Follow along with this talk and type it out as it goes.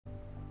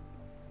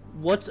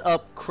What's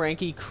up,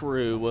 cranky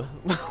crew?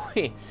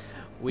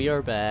 We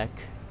are back,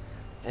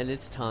 and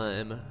it's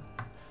time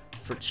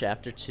for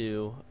Chapter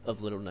 2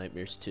 of Little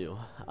Nightmares 2.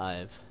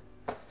 I've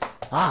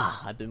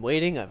been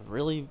waiting. I've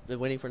really been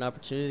waiting for an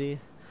opportunity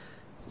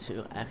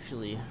to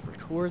actually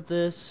record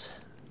this.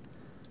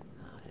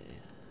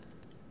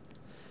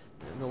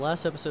 In the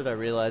last episode, I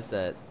realized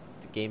that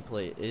the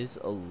gameplay is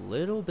a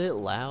little bit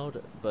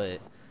loud, but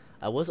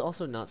I was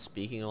also not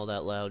speaking all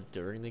that loud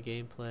during the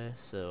gameplay,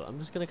 so I'm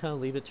just gonna kind of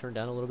leave it turned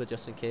down a little bit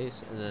just in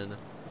case, and then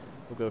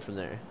we'll go from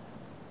there.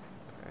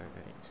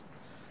 Alright.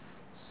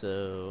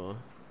 So,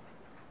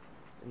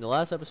 in the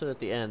last episode at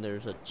the end,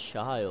 there's a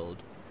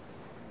child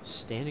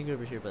standing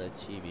over here by the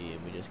TV,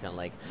 and we just kind of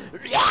like,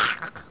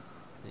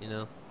 you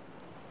know?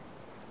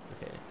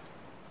 Okay.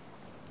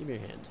 Give me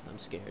your hand. I'm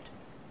scared.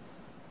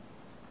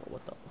 Oh,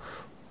 what the?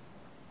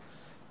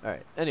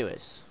 Alright,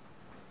 anyways.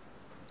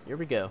 Here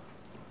we go.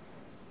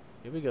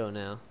 Here we go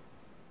now.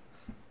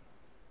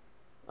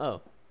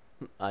 Oh,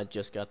 I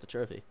just got the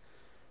trophy.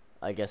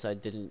 I guess I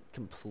didn't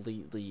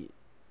completely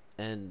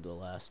end the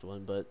last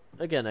one, but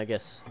again, I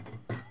guess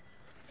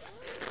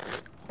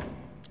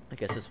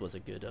this was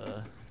a good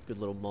good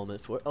little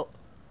moment for it.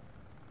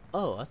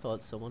 Oh, I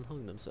thought someone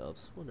hung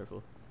themselves.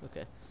 Wonderful.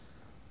 Okay.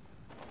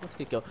 Let's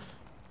get going.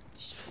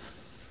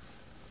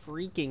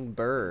 Freaking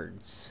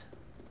birds.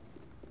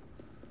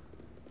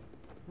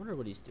 Wonder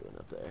what he's doing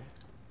up there.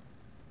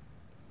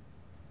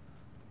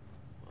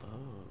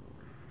 Oh.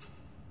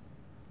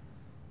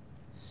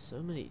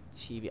 So many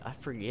TV. I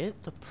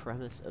forget the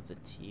premise of the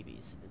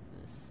TVs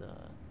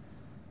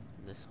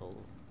in this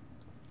whole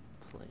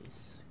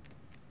place.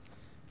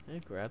 Can I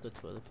grab the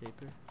toilet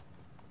paper?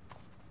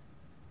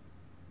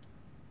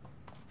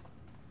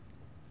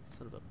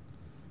 Son of a...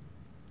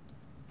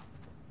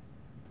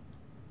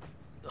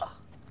 Ugh.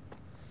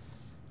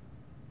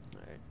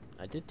 Alright.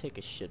 I did take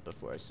a shit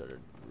before I started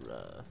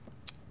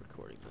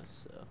recording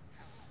this, so...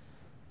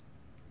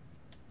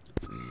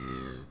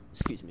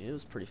 Excuse me, it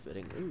was pretty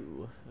fitting.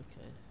 Ooh,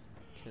 okay.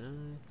 Can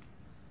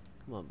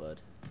I... Come on, bud.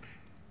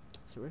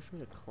 Is there a way for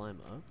me to climb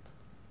up?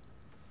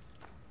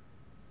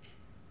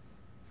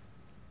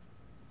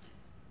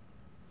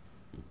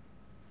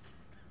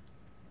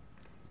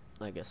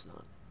 I guess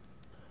not.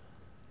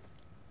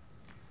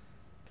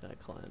 Can I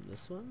climb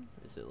this one?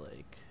 Is it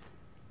like...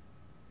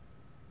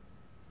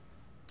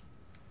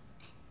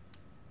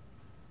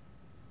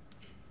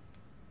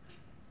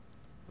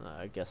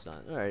 I guess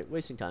not. Alright,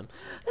 wasting time.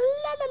 La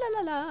la la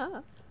la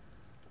la!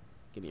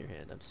 Give me your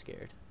hand, I'm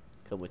scared.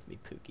 Come with me,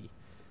 Pookie.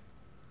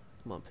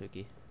 Come on,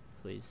 Pookie.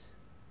 Please.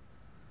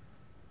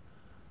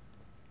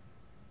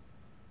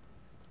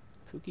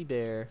 Pookie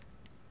Bear.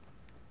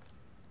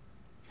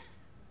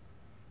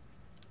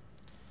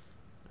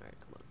 Alright,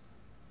 come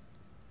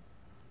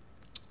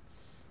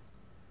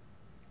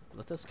on.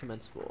 Let us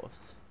commence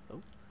forth.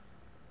 Oh.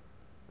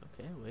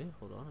 Okay, wait,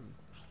 hold on.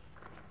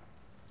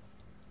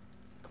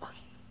 Come on.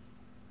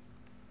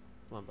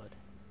 Come on, bud.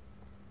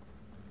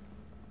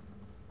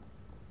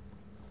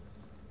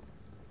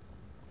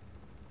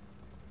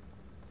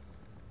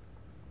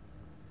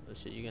 Oh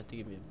shit, you got to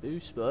give me a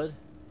boost, bud.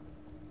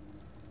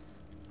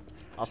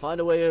 I'll find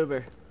a way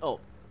over. Oh,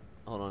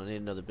 hold on, I need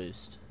another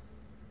boost.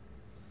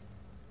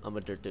 I'm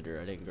a dirt ditter,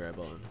 I didn't grab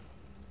on.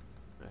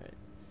 Alright.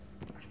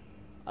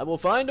 I will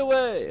find a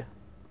way!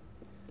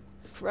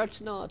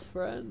 Fret not,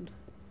 friend.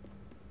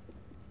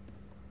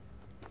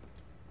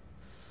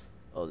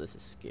 Oh, this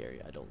is scary.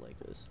 I don't like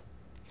this.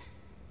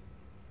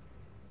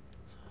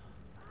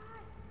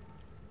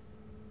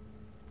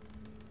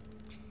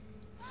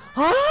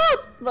 Ah!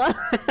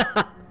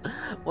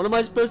 What am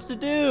I supposed to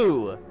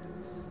do?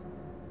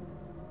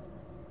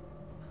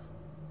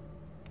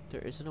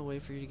 There isn't a way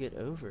for you to get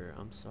over.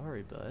 I'm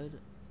sorry, bud.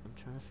 I'm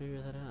trying to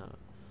figure that out.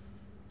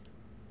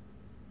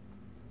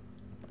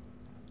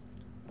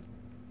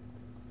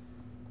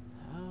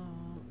 How?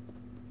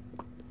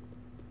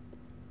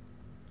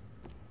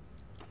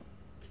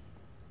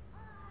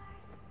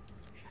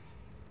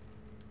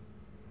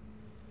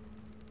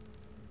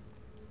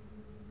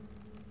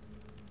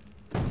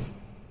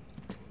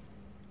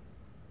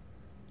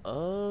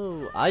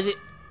 Oh, I see.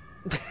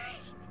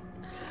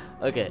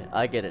 Okay,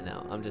 I get it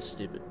now. I'm just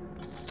stupid.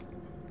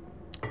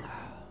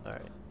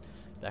 Alright.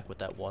 Back with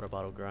that water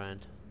bottle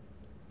grind.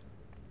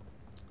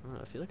 I don't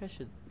know, I feel like I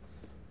should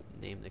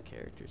name the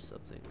character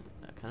something.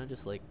 I kind of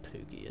just like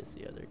Pookie as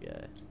the other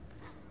guy.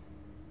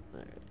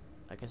 Alright.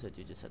 I guess I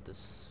do just have to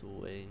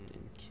swing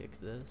and kick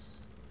this.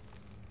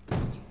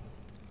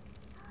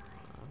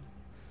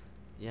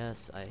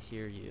 Yes, I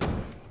hear you.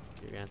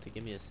 You're gonna have to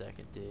give me a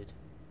second, dude.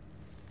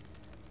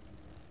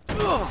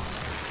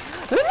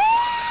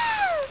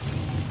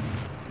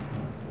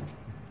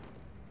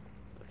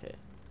 Okay.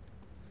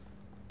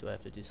 Do I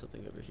have to do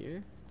something over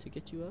here to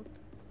get you up?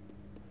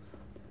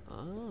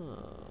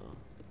 Oh.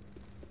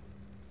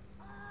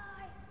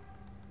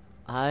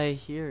 I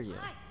hear you.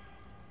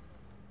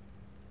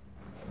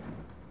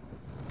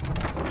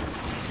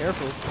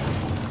 Careful.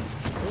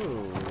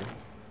 Oh.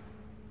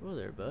 Oh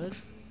there, bud.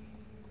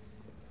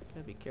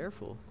 Gotta be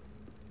careful.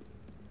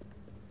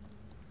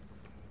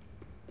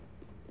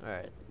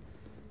 Alright.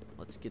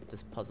 Let's get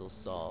this puzzle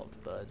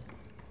solved, bud.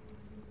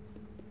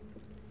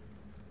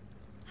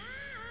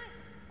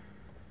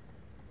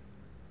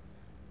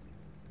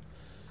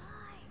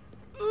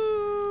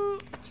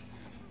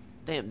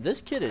 Damn,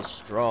 this kid is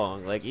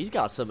strong. Like, he's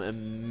got some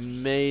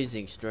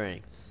amazing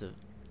strength to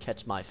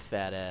catch my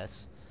fat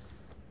ass.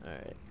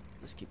 Alright,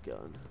 let's keep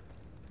going.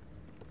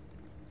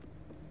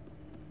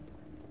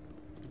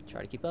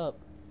 Try to keep up.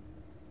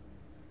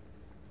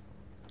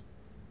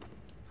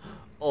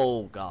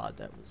 Oh god,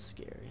 that was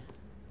scary.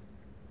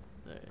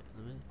 Alright,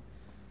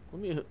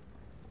 let me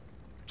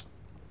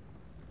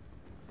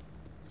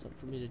something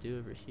for me to do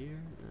over here?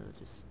 No,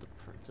 just the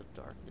Prince of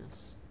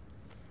Darkness.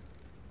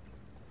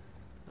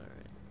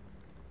 Alright.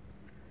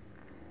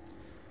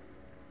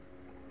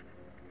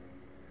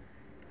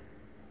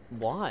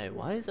 Why?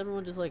 Why is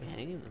everyone just like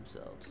hanging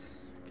themselves?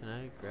 Can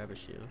I grab a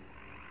shoe?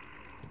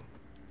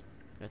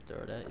 Can I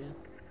throw it at you?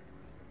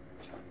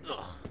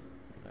 Ugh.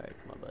 Alright,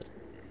 come on, bud.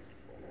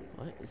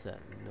 What is that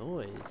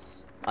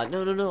noise?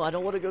 No, I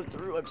don't want to go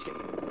through. I'm scared.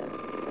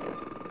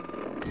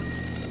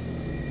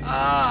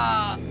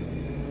 Ah!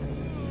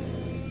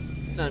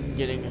 I'm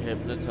getting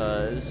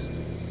hypnotized.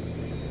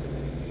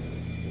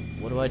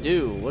 What do I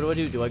do? What do I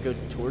do? Do I go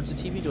towards the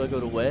TV? Do I go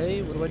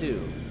away? What do I do?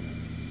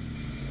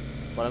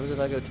 What happens if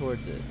I go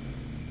towards it?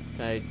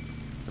 Can I...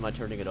 Am I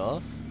turning it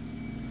off?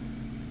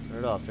 Turn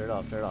it off, turn it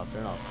off, turn it off,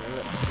 turn it off, turn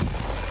it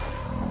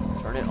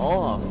off. Turn it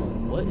off!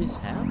 What is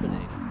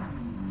happening?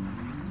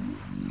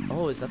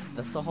 Oh,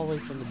 that's the hallway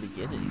from the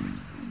beginning.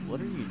 What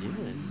are you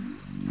doing?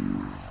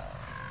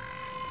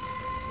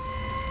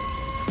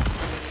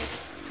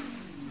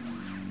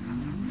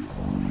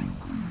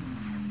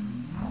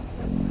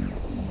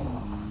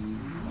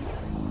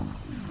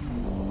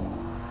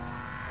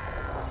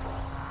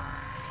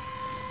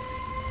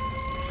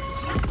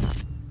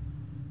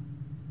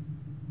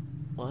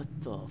 What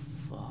the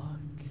fuck?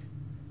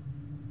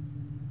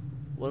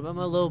 What about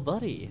my little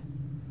buddy?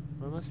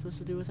 What am I supposed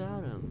to do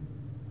without him?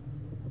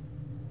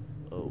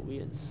 Oh, we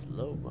in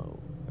slow-mo.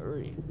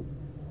 Hurry.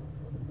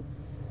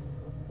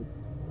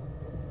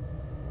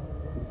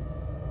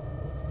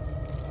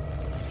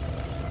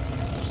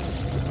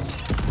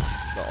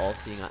 The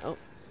all-seeing eye. Oh.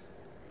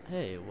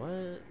 Hey,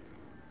 what?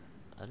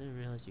 I didn't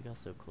realize you got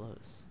so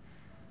close.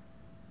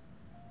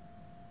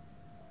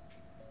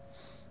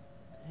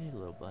 Hey,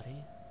 little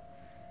buddy.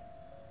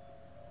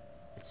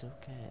 It's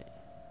okay.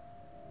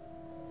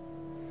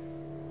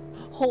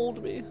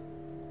 Hold me.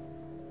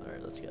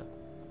 Alright, let's go.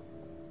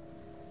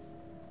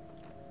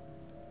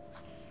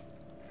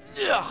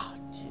 Yeah,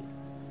 dude.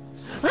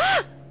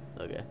 Ah!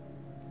 Okay.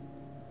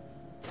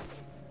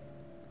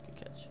 Good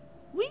catch.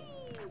 Whee!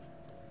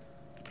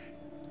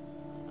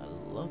 I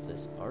love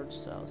this art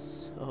style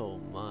so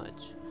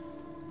much.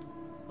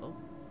 Oh.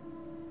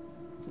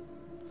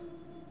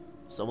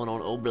 Someone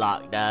on O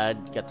Block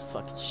died. Got the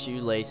fucking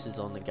shoelaces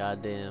on the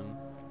goddamn...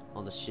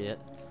 on the shit.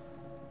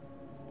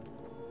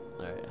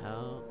 Alright,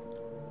 how...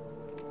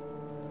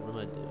 What am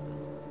I doing?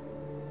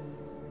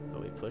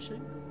 Are we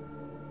pushing?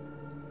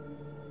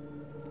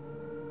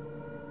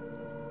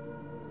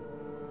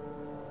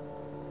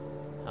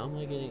 How am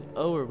I getting...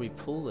 Oh, are we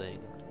pulling?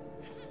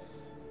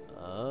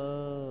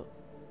 Will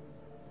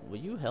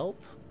you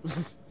help?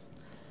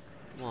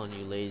 Come on,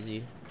 you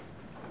lazy.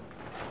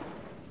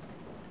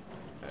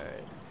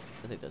 Alright.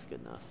 I think that's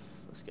good enough.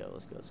 Let's go,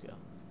 let's go, let's go.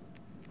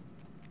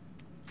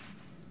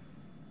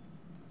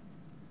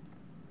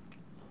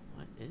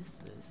 What is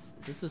this?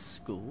 Is this a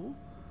school?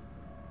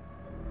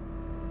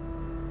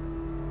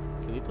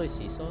 Can we play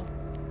Seesaw?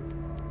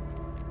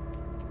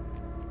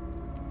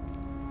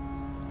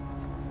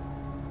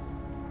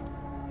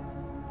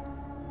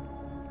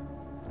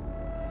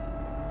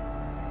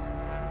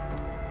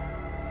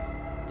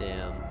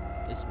 Damn,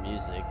 this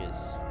music is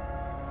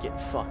getting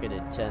fucking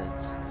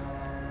intense.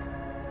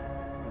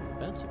 Ooh,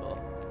 bouncy ball.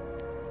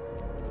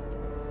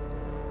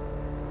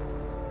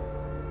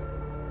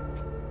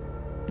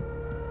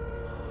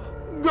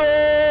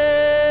 Goal!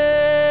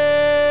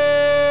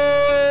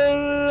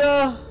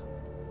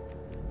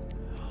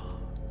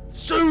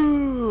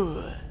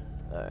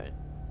 Alright.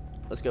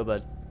 Let's go,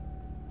 bud.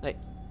 Hey.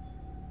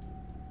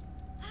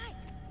 Hi.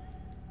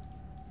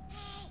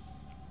 Hey.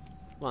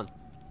 Come on.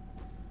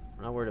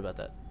 We're not worried about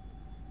that.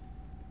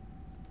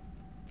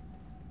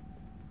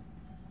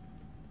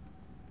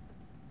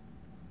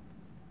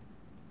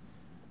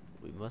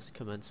 We must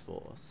commence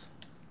forth.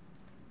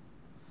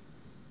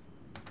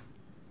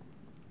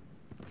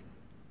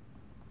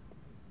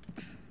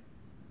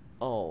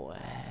 Oh,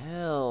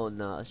 hell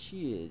nah.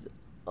 She is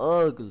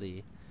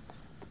ugly.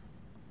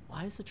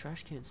 Why is the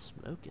trash can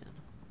smoking?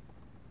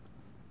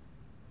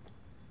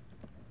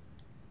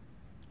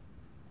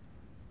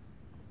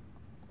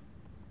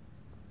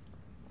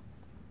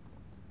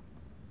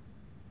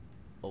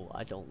 Oh,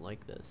 I don't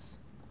like this.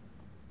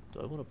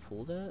 Do I want to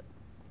pull that?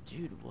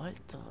 Dude, what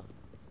the...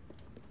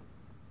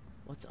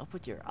 What's up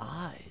with your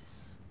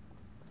eyes?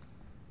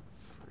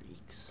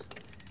 Freaks.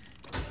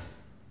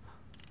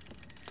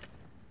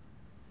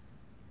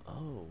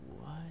 Oh,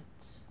 what?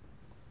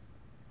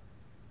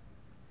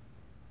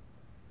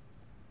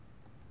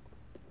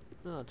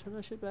 No, turn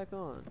that shit back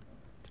on.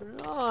 Turn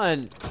it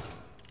on!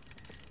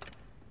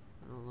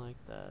 I don't like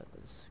that.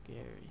 That's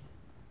scary.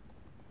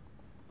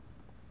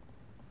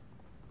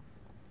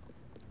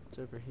 It's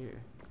over here.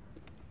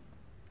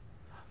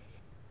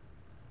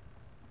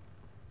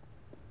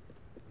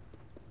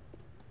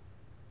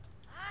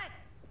 Hi. I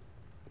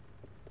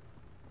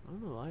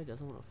don't know why he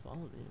doesn't want to follow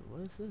me.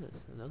 What is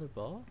this? Another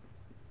ball?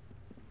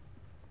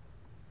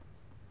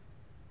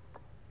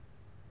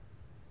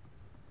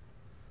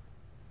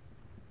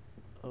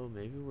 Oh,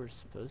 maybe we're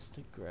supposed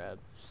to grab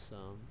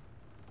some.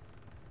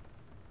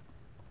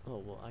 Oh,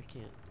 well, I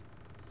can't.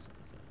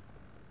 Okay.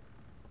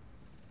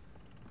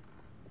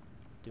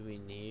 Do we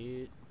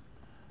need...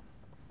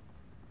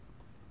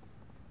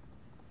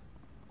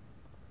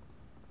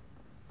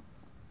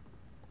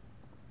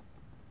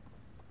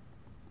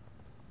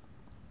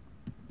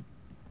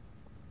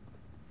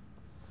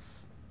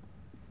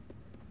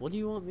 What do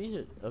you want me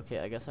to... Okay,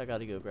 I guess I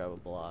gotta go grab a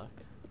block.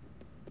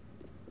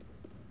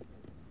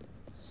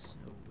 So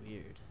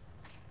weird.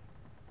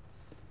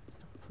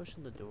 Stop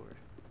pushing the door.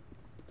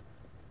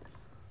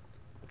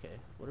 Okay,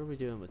 what are we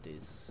doing with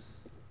these?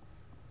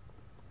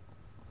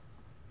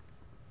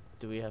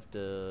 Do we have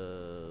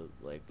to,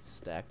 like,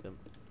 stack them?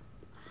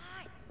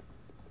 Hi.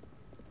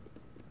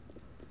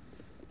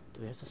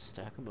 Do we have to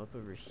stack them up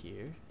over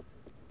here?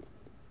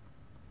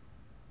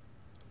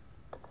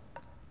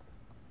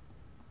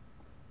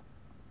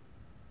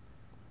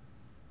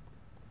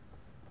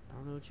 I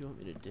don't know what you want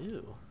me to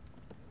do.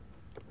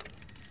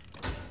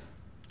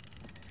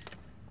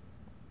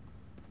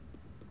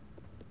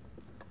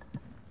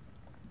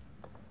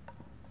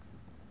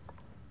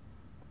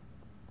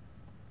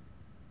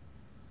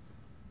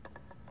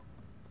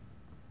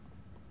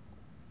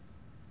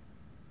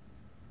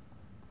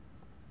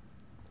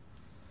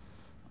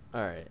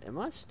 Alright, am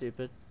I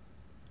stupid?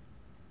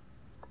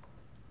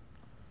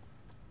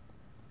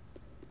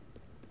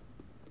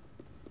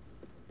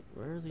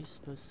 Where are these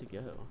supposed to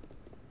go?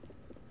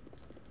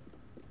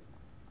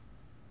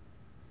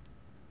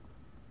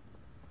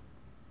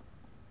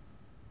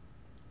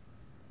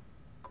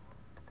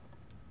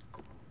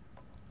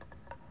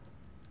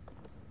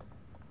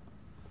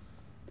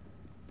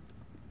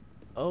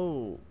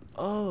 Oh,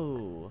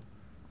 oh.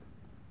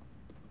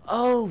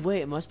 Oh,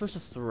 wait, am I supposed to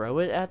throw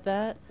it at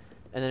that?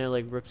 And then it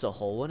like rips a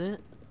hole in it?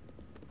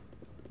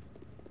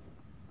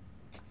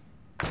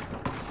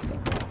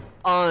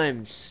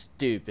 I'm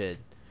stupid.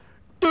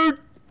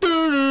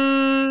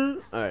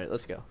 Alright,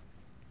 let's go.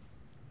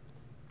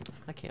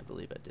 I can't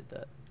believe I did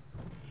that.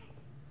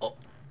 Oh.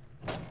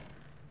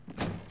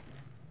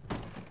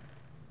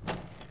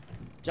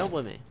 Jump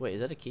with me. Wait,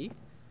 is that a key?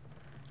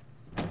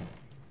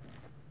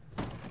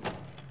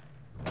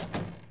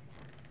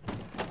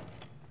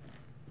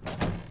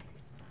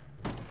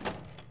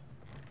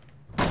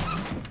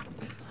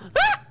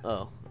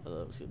 Oh, I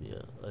thought it was gonna be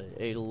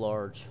a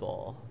large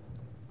fall.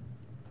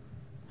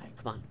 Alright,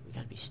 come on. We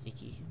gotta be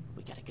sneaky.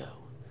 We gotta go.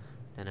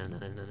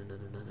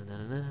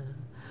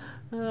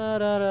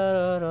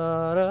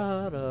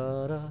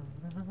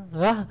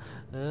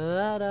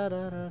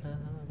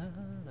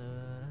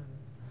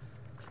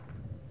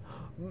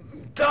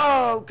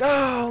 Go!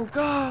 Go!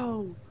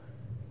 Go!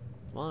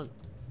 Come on.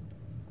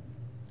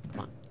 Come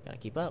on. Gotta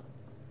keep up.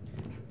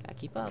 Gotta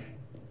keep up.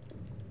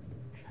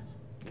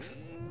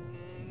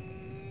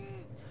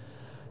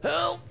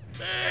 Help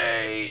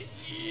me!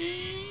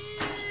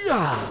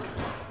 Yeah.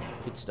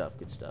 Good stuff,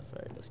 good stuff.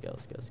 Alright, let's go,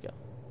 let's go, let's go.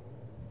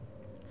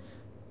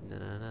 Na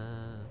na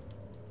na.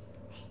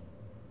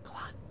 Come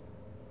on.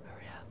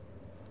 Hurry up.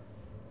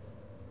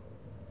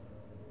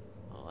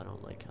 Oh, I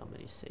don't like how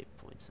many save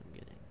points I'm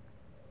getting.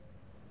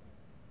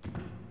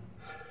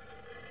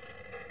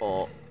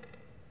 Oh.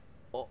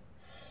 Oh.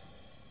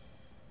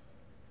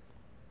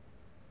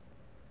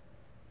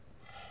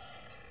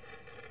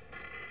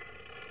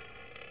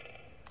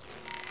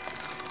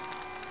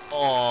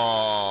 Oh.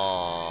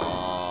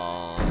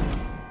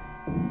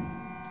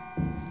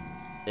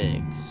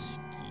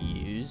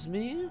 Excuse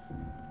me?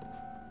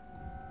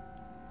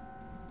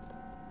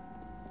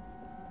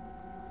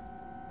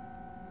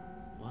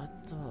 What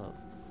the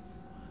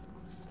fuck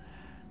was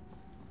that?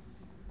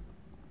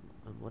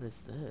 And what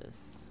is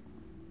this?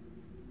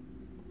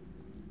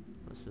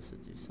 Am I supposed to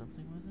do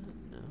something with it?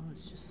 No,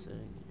 it's just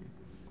sitting here.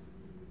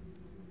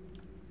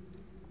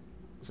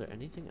 Was there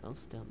anything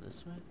else down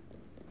this way?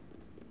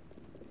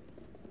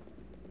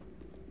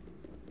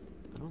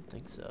 I don't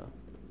think so.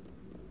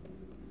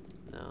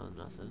 No,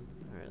 nothing.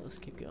 Alright, let's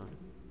keep going.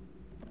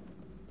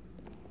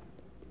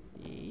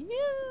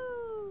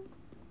 Yoo!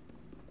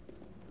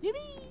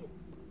 Yippee!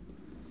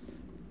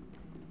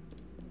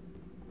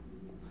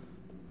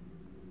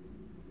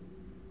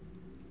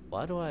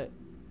 Why do I...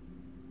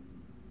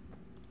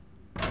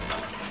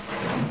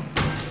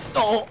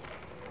 Oh!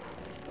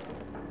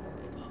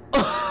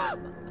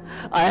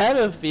 I had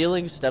a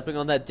feeling stepping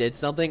on that did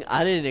something.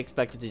 I didn't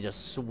expect it to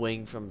just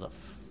swing from the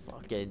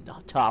fucking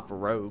top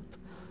rope.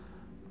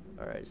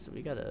 Alright, so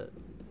we gotta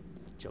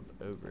jump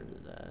over to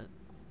that.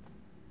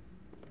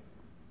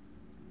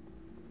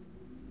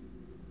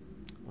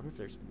 What if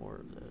there's more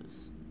of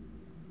those.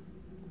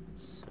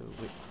 So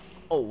wait.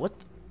 Oh, what?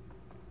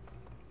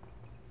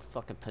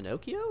 Fucking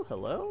Pinocchio?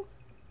 Hello?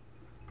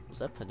 Was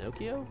that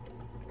Pinocchio?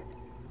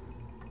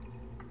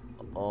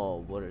 Oh,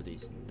 what are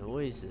these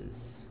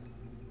noises?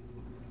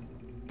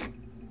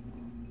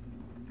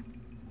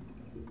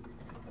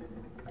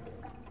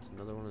 It's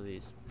another one of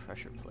these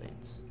pressure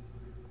plates.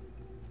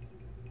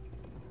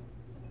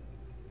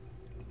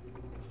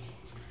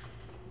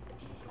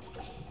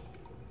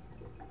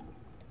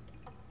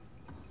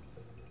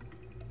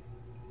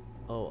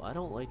 Oh, I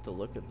don't like the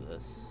look of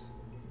this.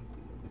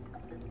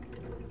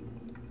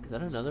 Is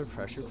that another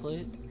pressure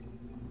plate?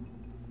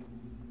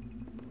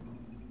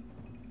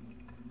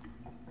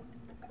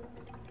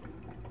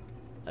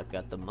 I've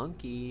got the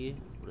monkey.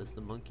 What does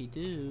the monkey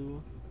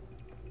do?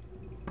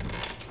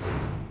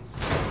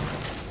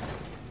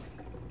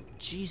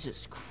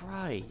 Jesus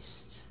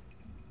Christ.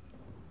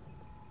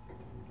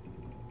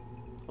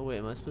 Oh wait,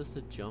 am I supposed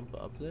to jump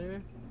up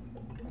there?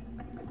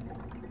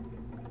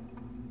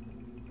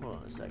 Hold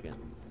on a second.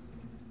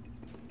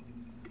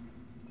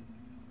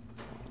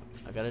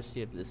 I gotta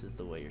see if this is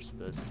the way you're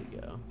supposed to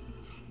go.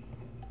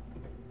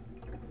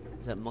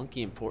 Is that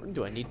monkey important?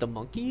 Do I need the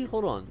monkey?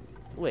 Hold on.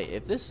 Wait,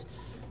 if this...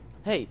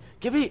 Hey,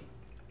 give me...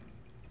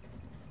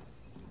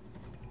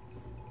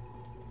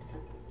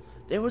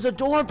 There was a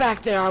door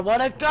back there! I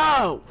wanna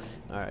go!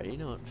 Alright, you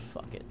know what?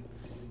 Fuck it.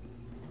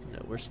 No,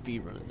 we're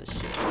speedrunning this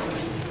shit.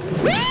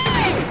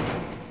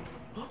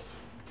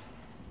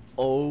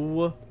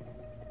 Oh...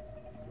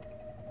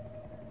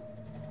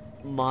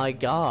 my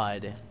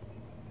god.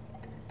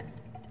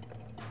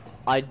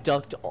 I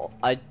ducked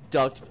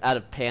out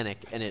of panic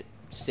and it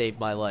saved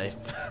my life.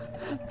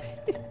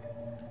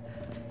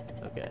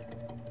 Okay.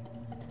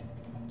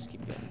 Just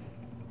keep going.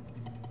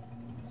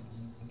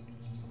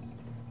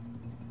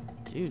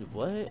 Dude,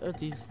 what are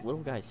these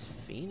little guys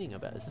fiending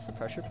about? Is this a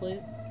pressure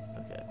plate?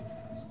 Okay.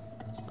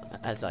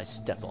 As I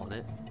step on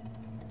it.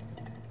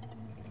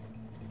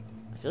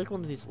 I feel like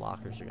one of these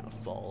lockers are gonna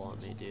fall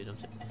on me, dude.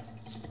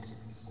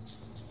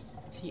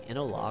 Is he in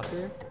a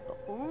locker?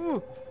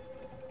 Oh.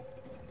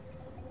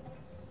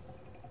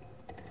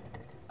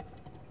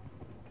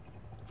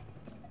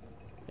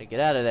 Hey, get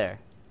out of there.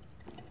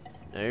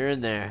 No, you're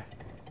in there.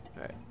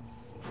 Alright.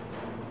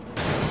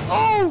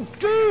 Oh,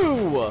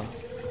 goo!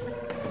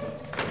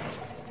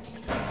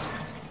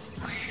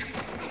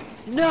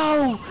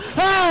 No!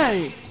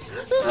 Hey!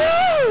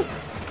 No!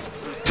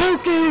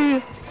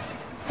 Pookie!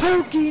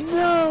 Pookie,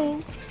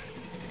 no!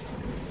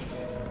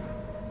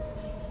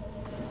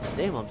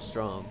 Damn, I'm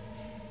strong.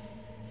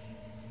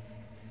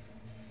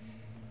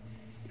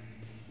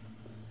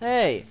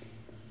 Hey!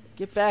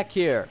 Get back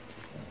here!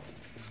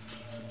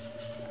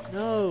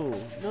 No!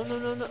 No, no,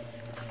 no, no!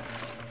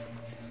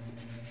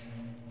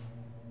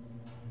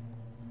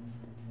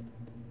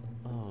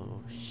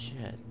 Oh,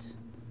 shit.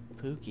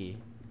 Pookie.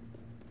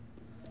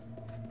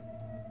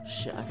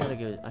 Shit,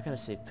 I gotta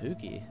save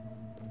Pookie.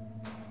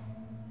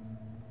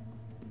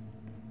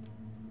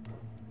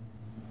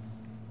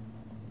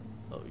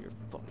 Oh, you're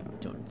fucking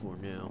done for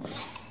now.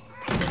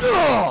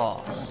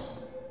 Ugh!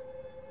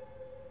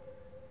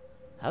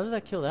 How did I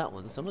kill that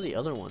one? Some of the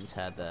other ones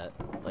had that,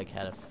 like,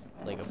 had a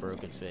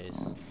broken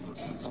face.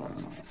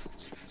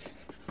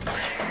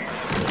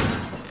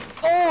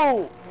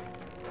 Oh!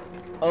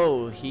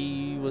 Oh,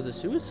 he was a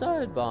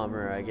suicide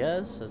bomber, I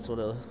guess. That's what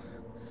a...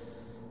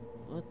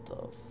 What the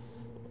fuck?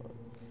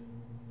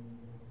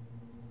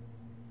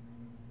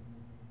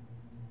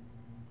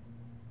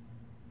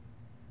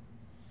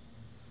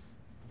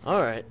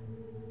 Alright.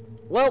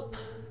 Welp!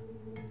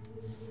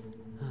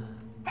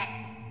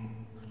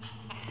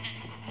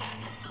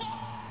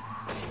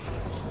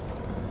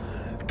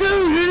 Dude,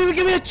 you didn't even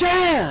give me a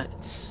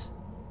chance!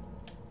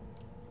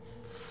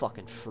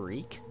 Fucking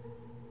freak.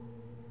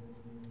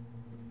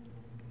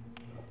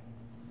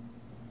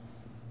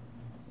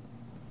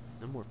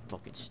 No more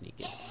fucking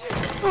sneaking.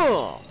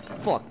 Oh,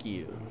 fuck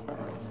you.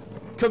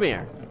 Come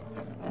here.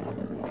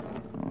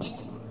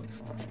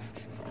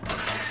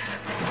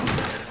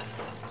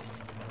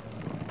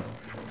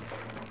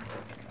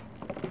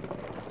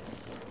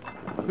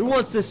 Who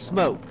wants this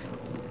smoke?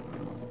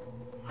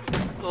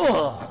 Ugh.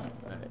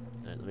 Alright,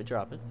 let me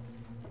drop it.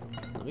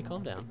 Let me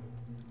calm down.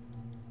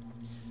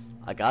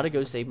 I gotta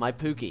go save my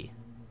Pookie.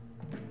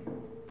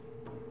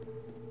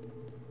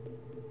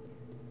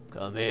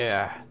 Come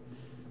here.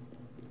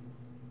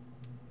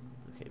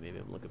 Okay, maybe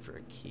I'm looking for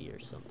a key or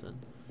something.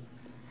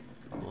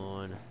 Come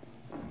on.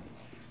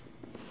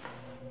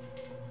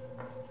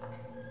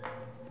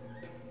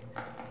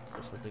 Is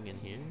there something in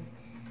here?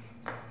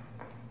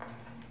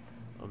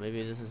 Or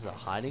maybe this is a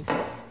hiding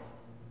spot?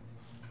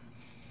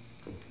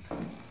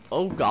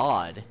 Oh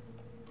god.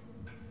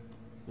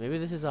 Maybe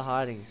this is a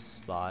hiding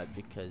spot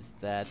because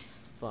that's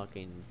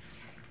fucking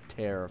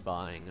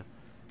terrifying.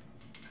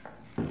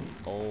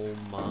 Oh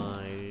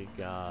my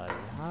god.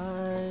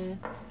 Hi.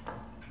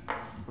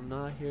 I'm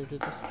not here to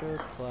disturb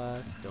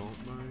class.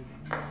 Don't mind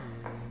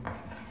me.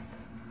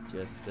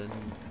 Just a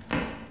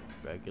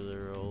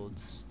regular old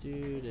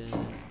student.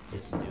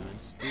 Just doing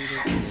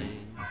student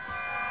things.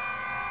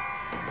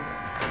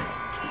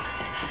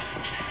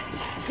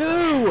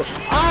 Goo!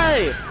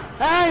 Hey,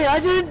 I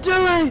didn't do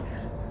it!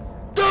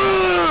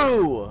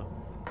 Goo!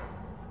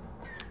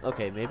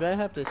 Okay, maybe I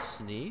have to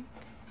sneak?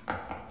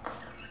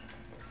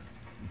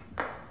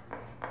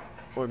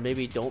 Or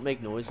maybe don't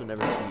make noise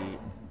whenever she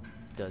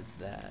does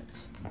that.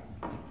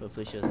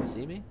 Hopefully she doesn't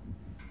see me.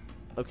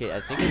 Okay,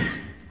 I think it's...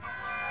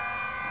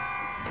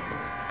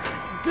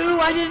 Goo,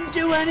 I didn't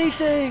do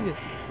anything!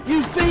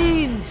 You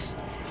fiends!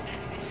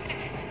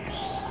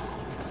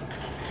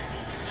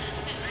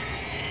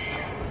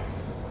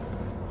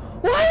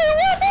 What do you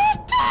want me to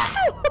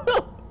do?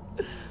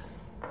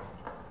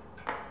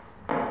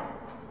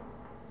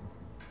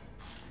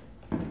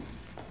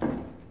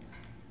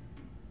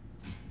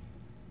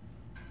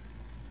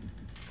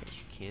 Okay,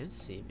 she can't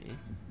see me.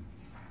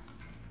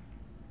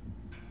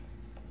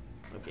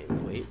 Okay,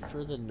 wait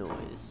for the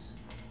noise.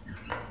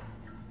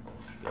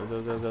 Go,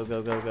 go, go, go,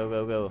 go, go, go,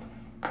 go, go.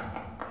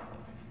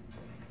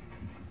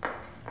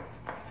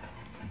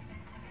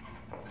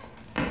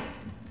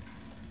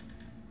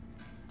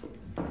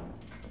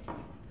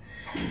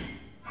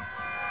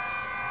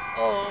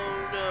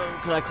 Oh no!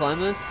 Can I climb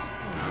this?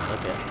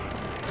 Okay.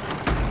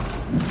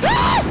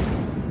 Ah!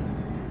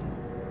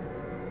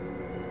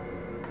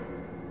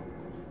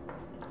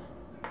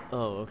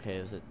 Oh, okay.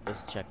 It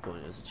was a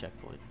checkpoint. It was a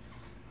checkpoint.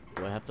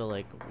 Do I have to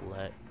like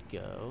let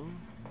go?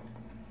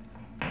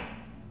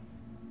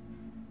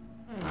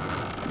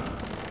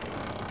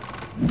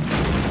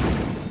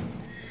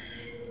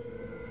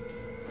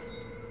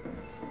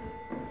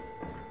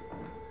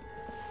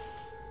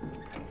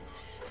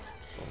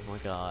 Oh my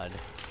god.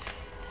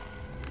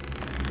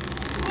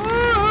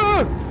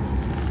 Ah!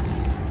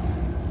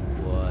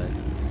 What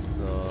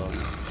the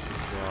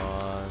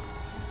god?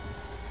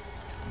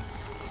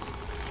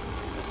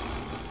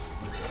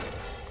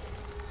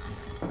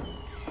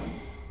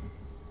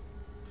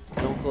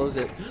 Don't close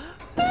it.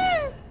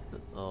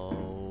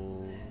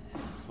 Oh,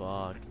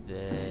 fuck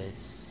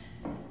this.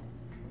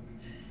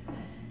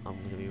 I'm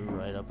gonna be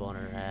right up on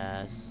her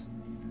ass.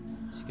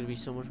 She's gonna be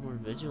so much more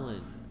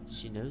vigilant.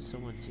 She knows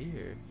someone's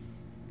here.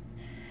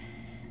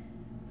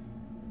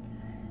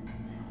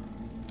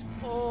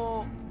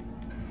 Oh.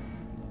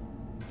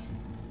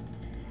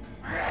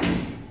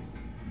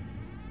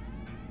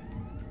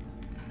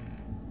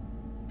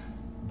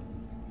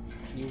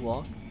 Can you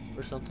walk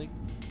or something?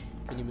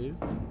 Can you move,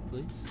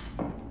 please?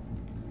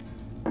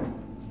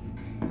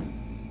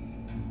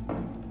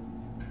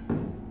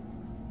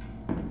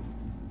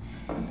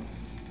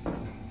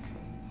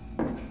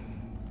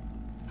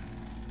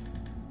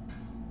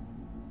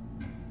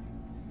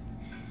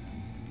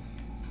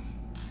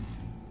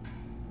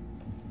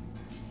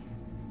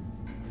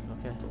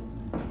 Okay.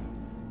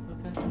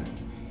 Okay.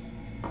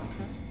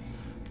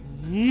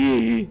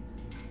 Okay.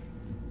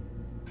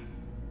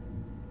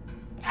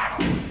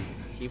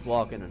 Keep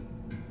walking,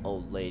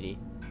 old lady.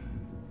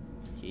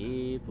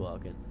 Keep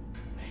walking.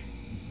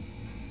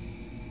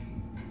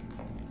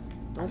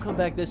 Don't come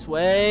back this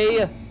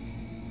way!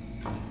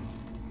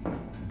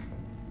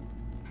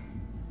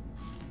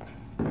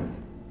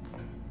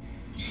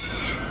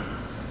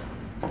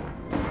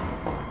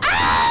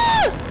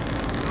 Ah!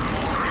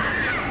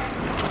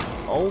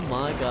 Oh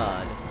my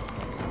god.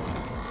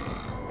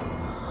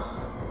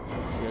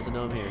 She doesn't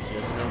know I'm here. She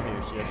doesn't know I'm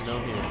here. She doesn't know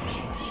I'm here.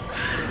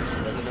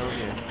 She doesn't know I'm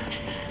here.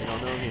 They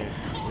don't know I'm here.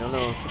 They don't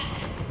know.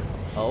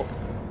 Oh.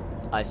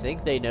 I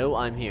think they know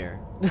I'm here.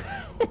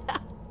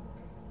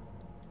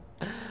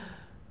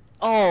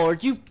 Oh, are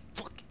you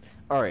fuck?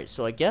 Alright,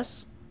 so I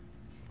guess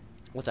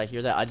once I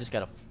hear that, I just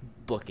gotta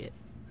book it.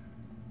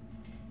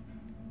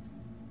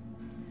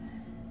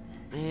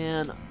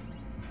 Man,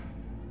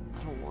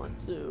 I don't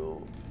want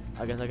to.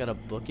 I guess I gotta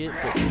book it,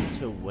 but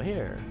to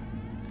where?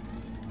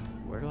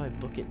 Where do I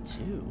book it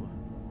to?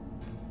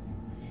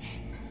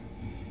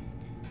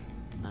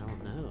 I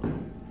don't know.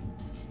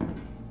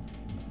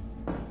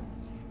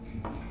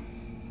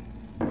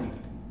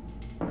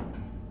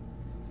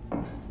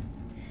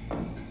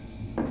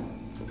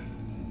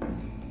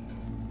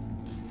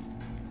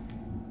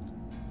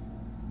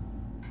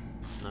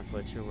 Not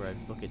quite sure where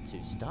I'd book it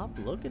to. Stop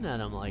looking at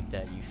him like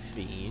that, you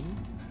fiend.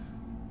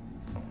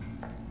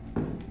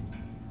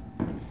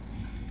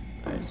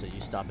 Alright, so you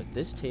stop at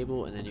this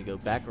table and then you go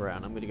back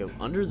around. I'm gonna go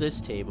under this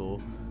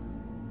table.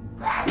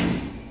 Alright,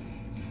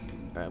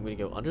 I'm gonna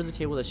go under the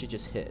table that she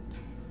just hit.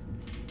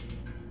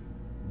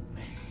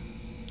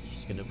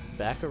 She's gonna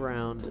back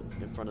around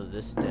in front of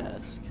this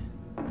desk.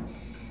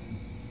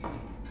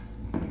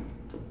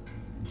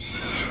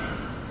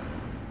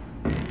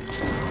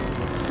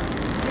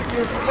 Get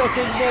your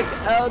fucking neck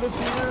out of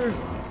here!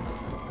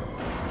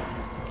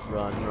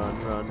 Run,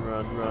 run, run,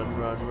 run, run,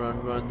 run,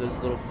 run, run. Those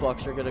little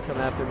fucks are gonna come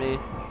after me.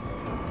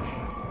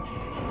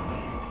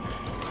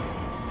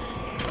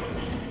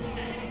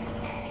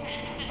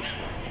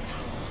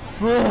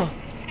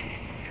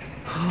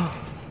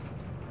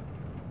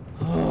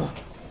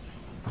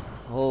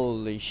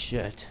 Holy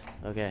shit.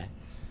 Okay.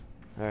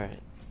 Alright.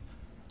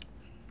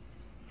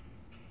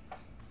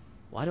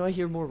 Why do I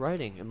hear more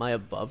writing? Am I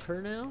above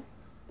her now?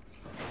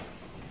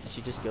 Did Did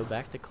she just go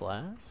back to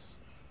class?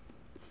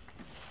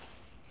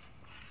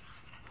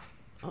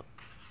 Oh.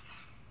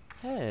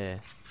 Hey.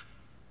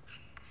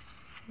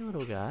 Hey,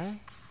 little guy.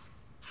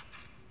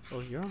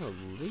 Oh, you're on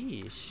a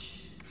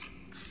leash.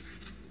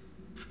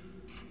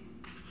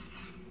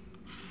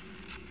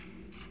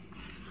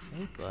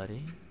 Hey,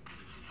 buddy.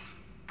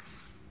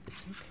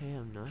 It's okay,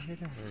 I'm not here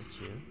to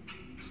hurt you.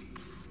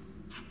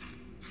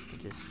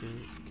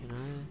 Can I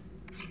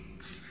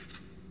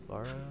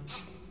borrow?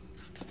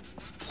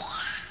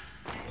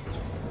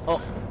 Oh!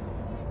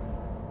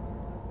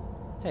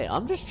 Hey,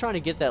 I'm just trying to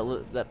get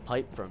that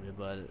pipe from you,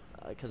 bud.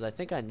 Because I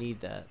think I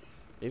need that.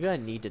 Maybe I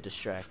need to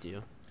distract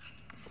you.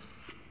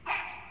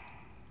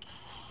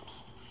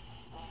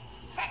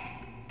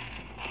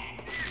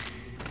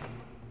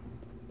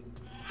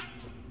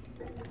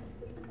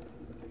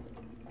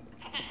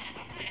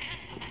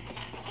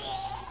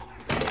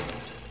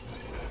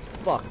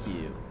 Fuck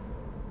you.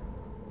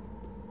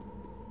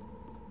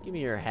 Give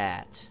me your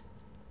hat.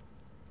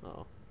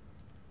 Uh-oh.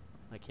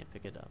 I can't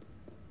pick it up.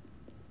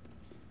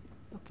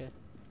 Okay.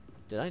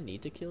 Did I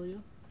need to kill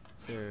you?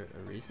 Is there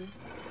a reason?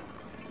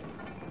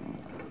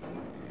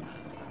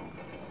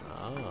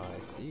 Oh, I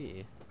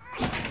see.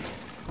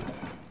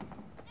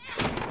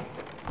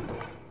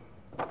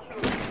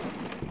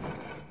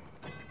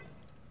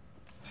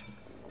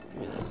 Give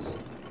me this.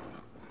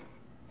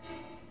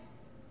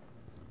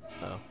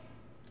 Oh.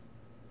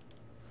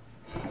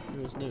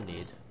 There was no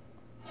need.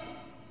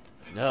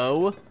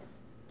 No! What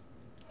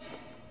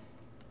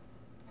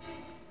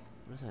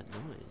is that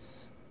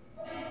noise?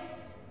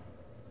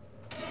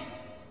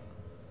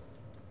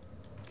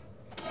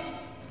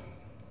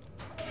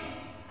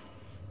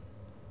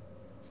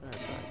 Sorry,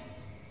 bud.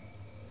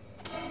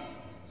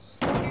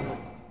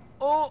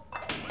 Oh!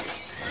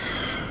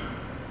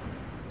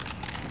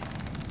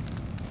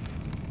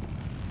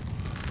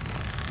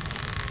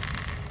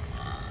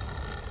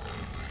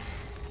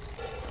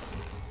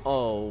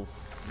 Oh,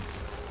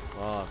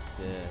 fuck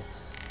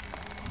this.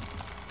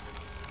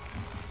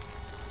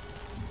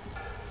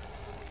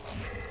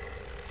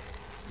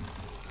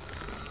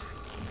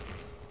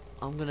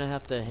 I'm gonna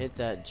have to hit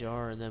that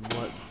jar and then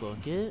what,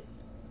 book it?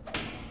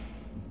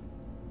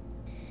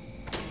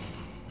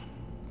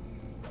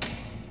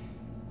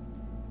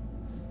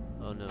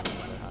 Oh no,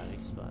 another hiding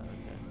spot,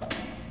 okay.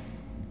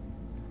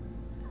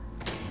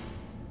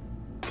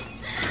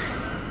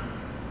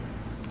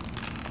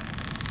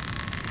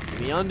 Get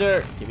me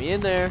under! Get me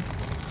in there!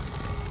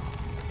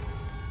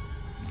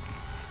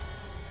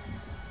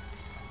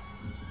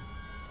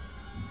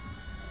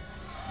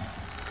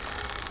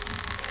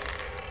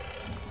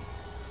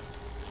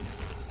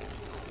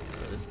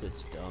 Oh, this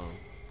bit's dumb.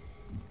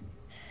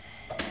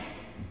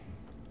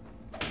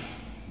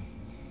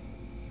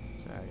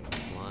 Sorry,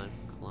 climb,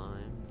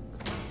 climb,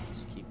 climb.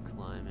 Just keep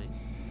climbing.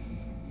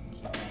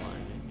 Keep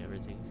climbing.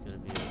 Everything's gonna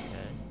be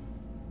okay.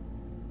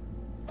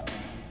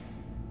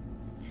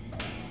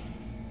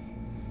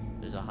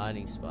 There's a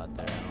hiding spot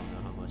there. I don't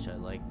know how much I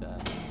like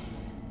that.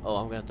 Oh,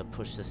 I'm gonna have to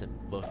push this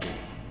and book it.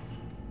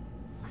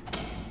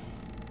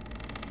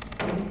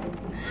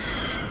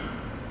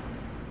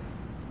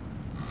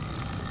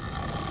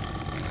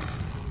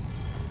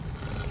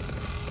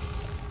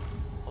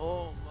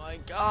 Oh my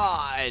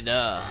god!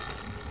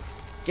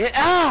 Get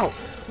out!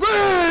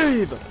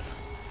 Leave!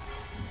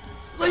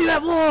 Leave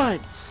at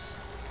once!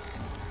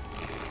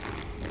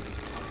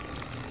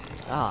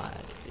 God,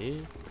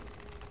 dude.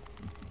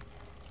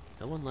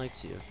 No one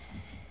likes you.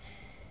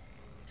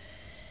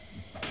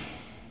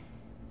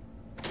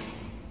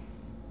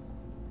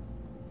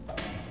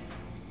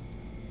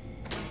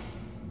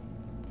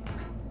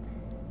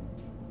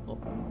 Oh.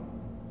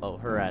 Oh,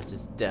 her ass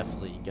is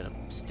definitely gonna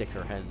stick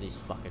her head in these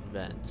fucking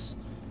vents.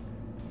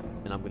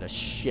 And I'm gonna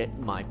shit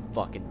my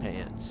fucking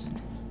pants.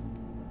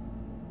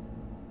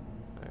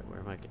 Alright, where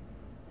am I going?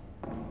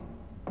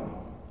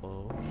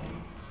 Oh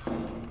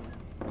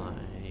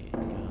my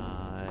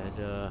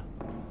god.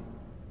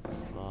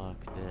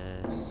 Fuck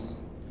this.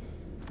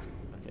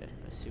 Okay,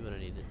 I see what I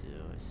need to do.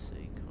 I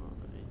think. Hold on,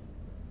 let me.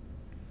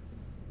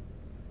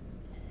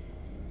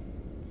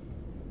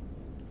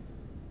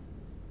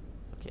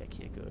 Okay, I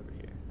can't go over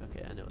here.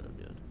 Okay, I know what I'm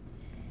doing.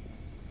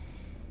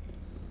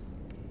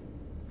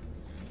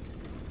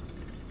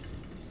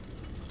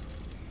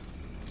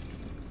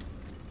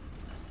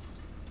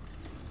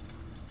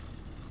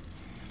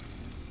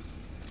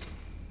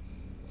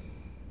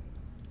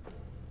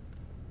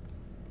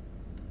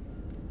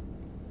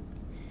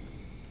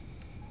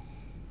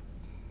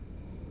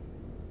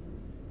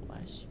 Why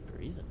is she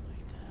breathing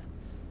like that?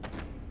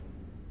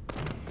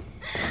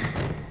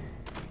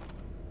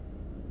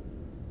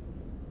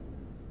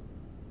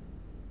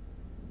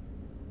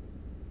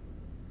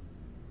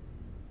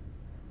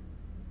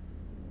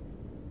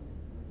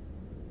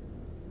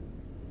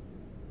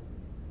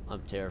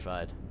 I'm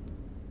terrified.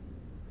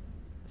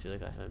 I feel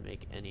like if I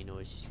make any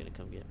noise, she's gonna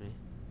come get me.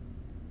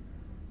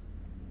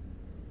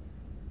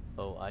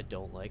 Oh, I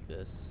don't like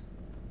this.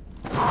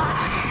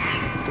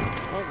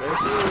 Oh, there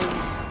she is.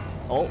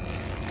 Oh,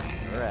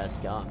 her ass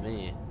got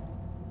me.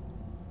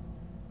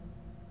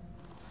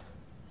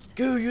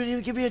 Goo, you didn't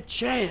even give me a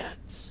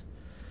chance.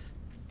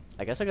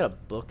 I guess I gotta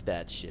book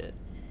that shit.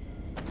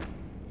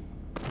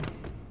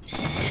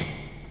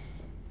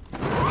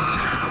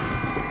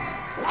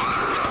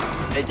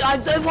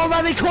 It won't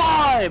let me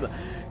climb!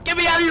 Get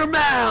me out of your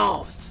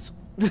mouth!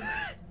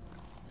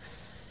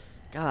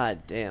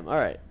 God damn,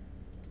 alright.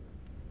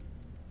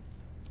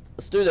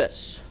 Let's do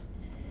this.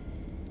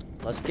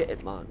 Let's get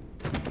it, man.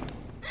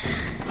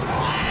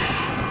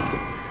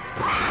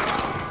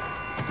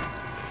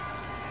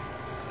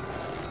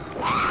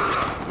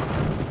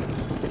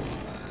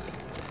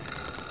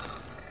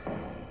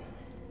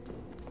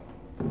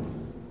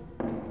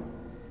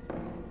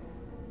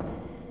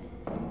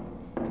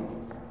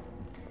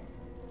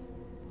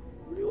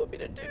 What do you want me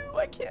to do?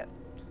 I can't.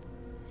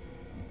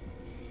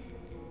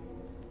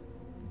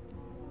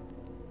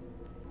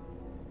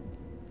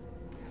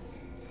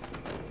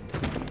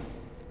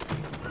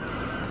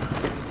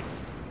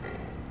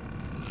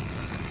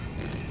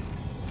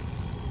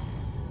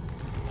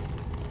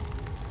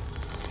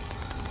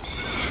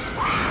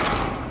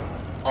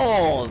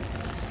 Oh,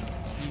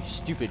 you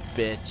stupid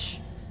bitch.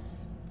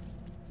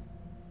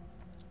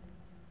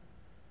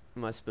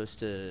 Am I supposed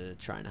to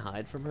try and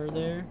hide from her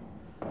there?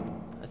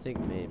 I think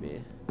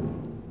maybe.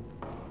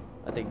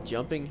 I think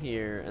jumping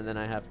here, and then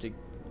I have to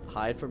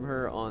hide from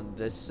her on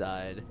this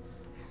side,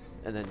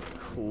 and then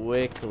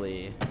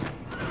quickly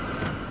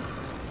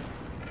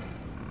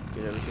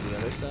get over to the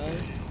other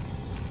side.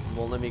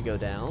 Won't let me go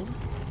down.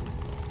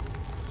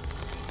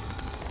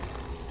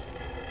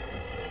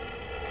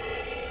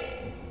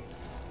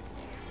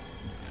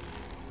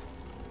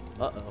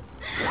 Uh-oh.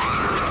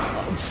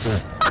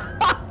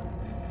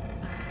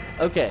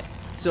 Okay,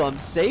 so I'm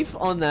safe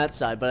on that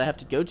side, but I have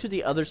to go to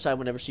the other side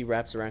whenever she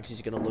wraps around because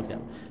she's gonna look that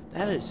way.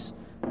 That is...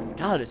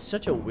 God, it's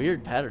such a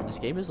weird pattern. This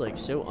game is, like,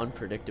 so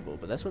unpredictable,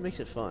 but that's what makes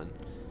it fun.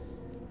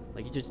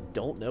 Like, you just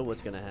don't know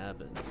what's gonna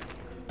happen.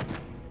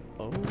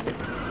 Oh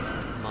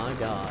my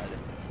god.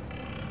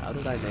 How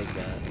did I make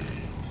that?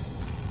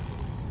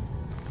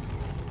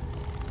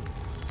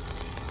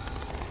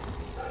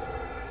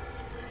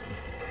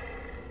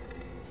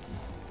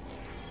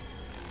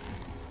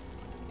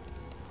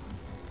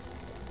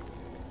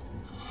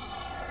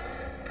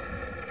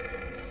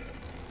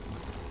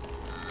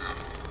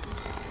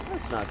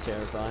 That's not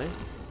terrifying.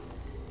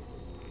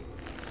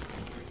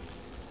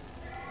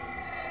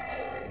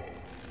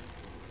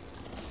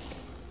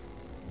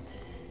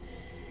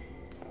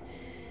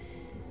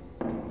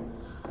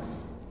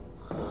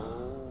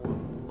 Oh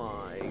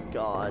my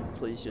god,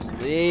 please just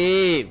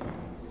leave!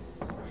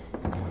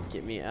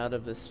 Get me out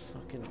of this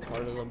fucking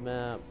part of the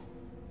map.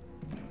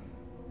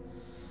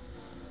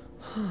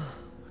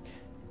 Okay.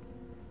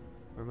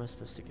 Where am I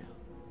supposed to go?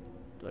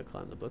 Do I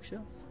climb the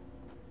bookshelf?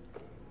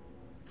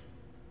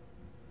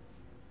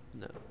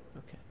 No.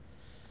 Okay.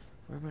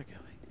 Where am I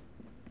going?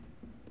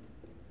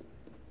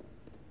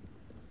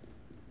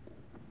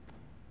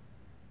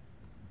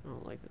 I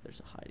don't like that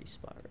there's a hidey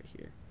spot right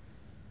here.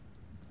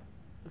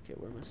 Okay,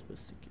 where am I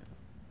supposed to go?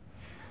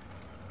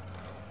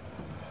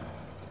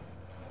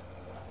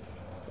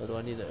 Oh, do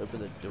I need to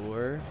open the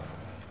door?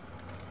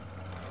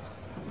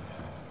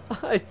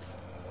 I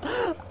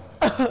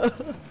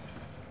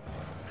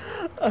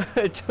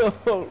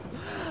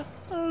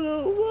don't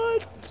know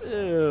what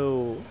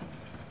to.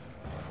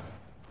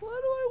 Why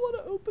do I want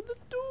to open the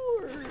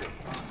door?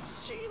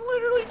 She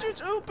literally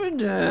just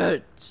opened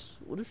it.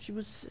 What if she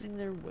was sitting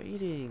there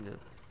waiting?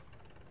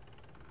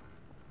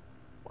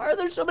 Why are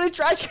there so many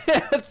trash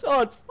cans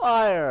on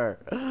fire?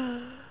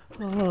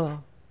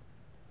 Oh,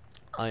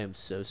 I am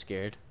so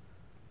scared.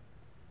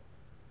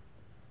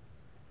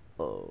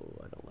 Oh,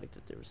 I don't like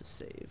that there was a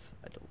save.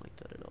 I don't like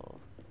that at all.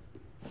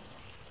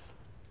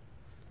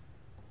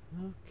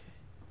 Okay.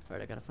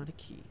 Alright, I gotta find a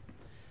key.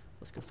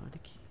 Let's go find a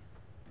key.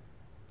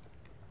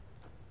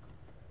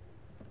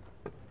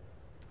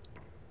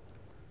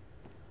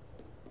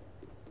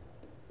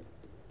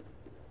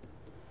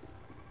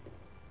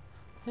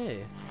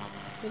 Hey.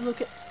 Hey, look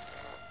at...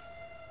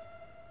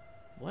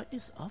 What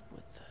is up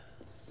with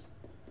this?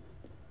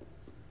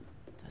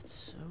 That's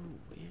so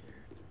weird.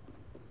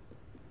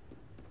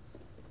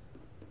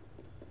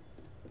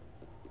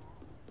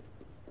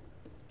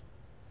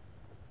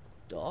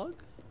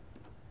 Dog?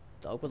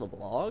 Dog with a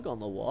blog on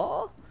the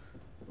wall?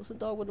 What's the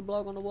dog with the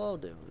blog on the wall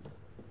doing?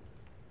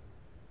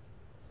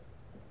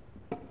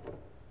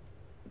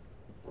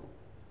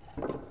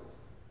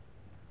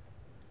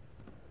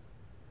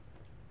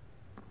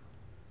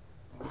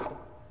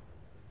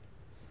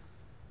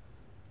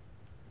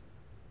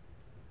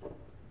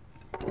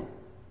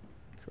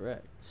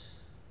 Correct.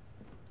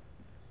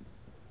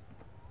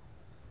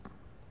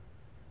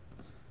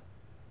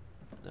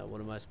 Now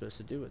what am I supposed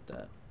to do with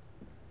that?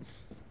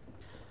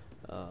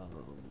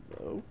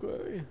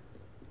 Okay.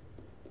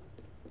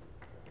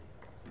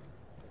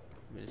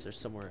 I mean, is there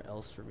somewhere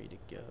else for me to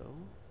go?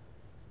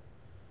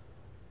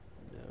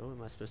 No,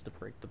 am I supposed to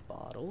break the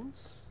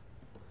bottles?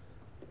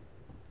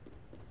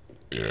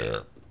 Yeah.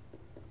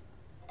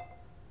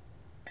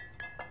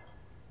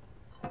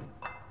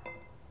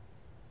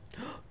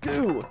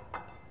 Goo!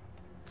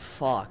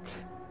 fuck.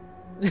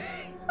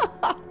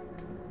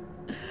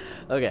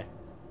 Okay.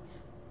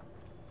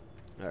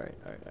 Alright.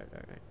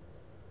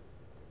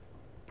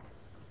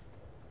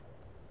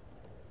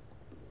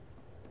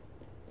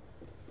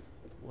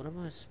 What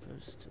am I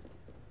supposed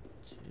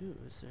to do?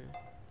 Is there...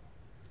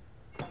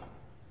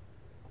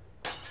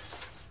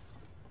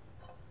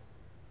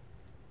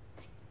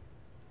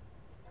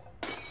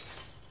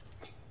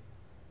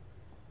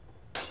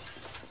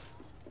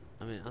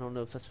 I mean, I don't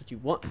know if that's what you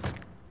want.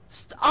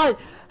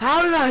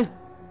 How did I...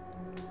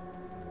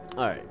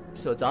 Alright,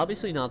 so it's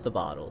obviously not the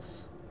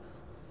bottles.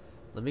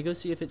 Let me go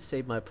see if it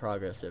saved my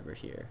progress over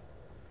here.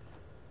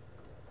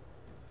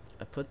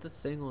 I put the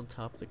thing on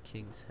top of the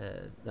king's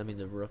head. I mean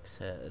the rook's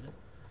head.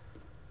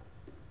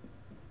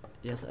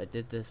 Yes, I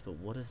did this, but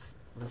what does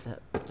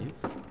that do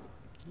for me?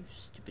 You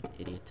stupid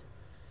idiot.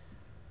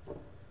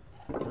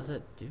 What does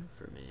that do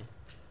for me?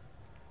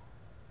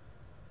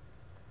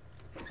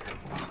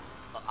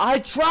 I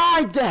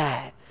tried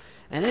that!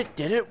 And it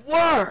didn't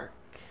work!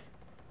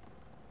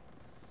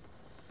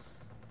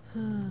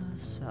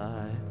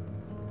 Sigh.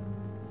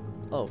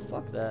 Oh,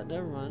 fuck that.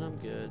 Never mind, I'm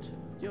good.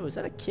 Yo, is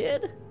that a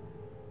kid?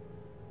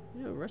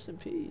 Yo, rest in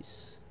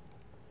peace.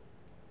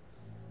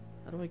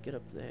 How do I get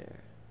up there?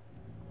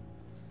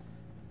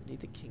 I need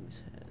the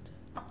king's head.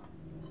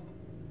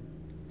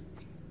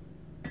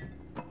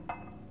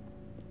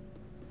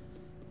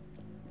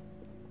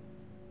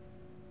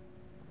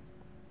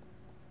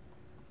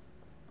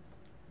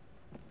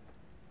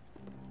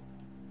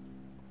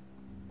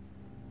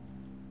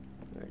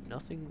 Alright,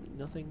 nothing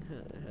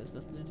has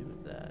nothing to do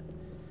with that.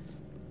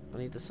 I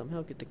need to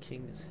somehow get the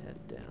king's head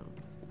down.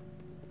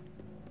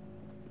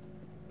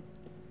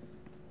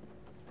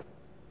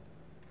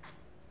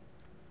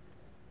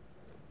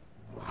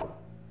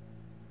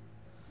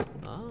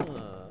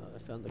 Ah, I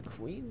found the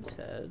queen's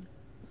head.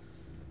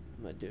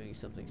 Am I doing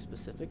something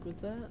specific with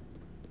that?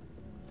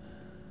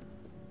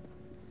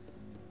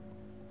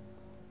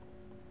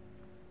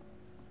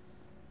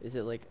 Is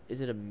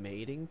it a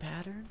mating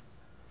pattern?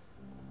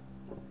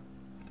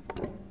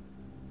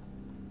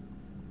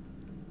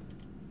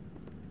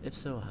 If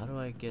so, how do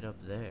I get up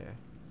there?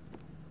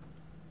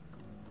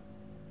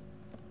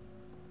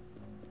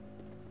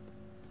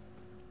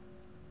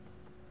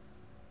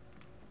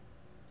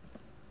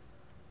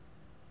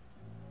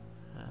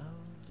 How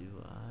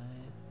do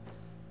I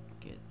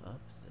get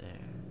up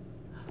there?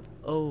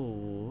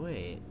 Oh,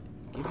 wait.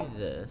 Give me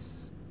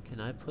this. Can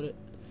I put it...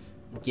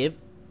 It'd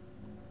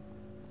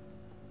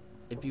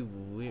be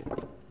weird.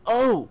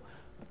 Oh!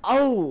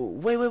 Oh!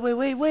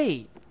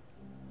 Wait!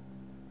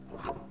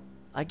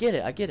 I get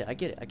it.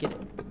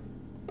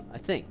 I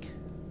think.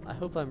 I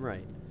hope I'm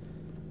right.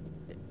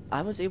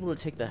 I was able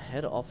to take the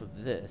head off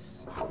of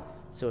this.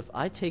 So if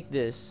I take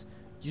this,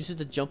 use it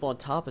to jump on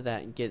top of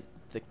that and get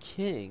the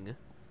king.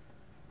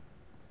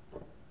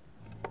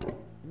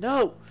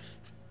 No!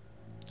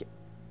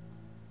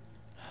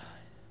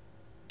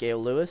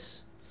 Gail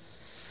Lewis.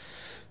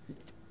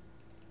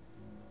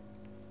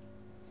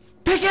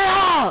 Pick it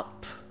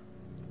up!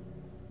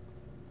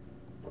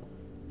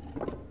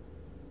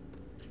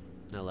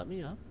 Now let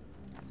me up.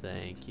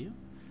 Thank you.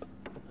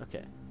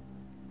 Okay.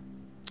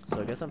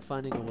 So I guess I'm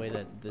finding a way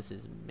that this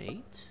is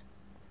mate.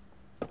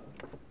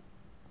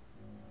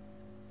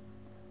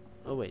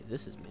 Oh wait,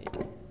 this is mate.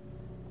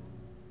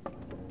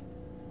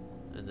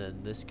 And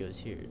then this goes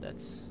here.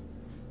 Is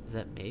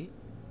that mate?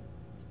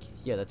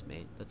 Yeah, that's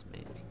mate.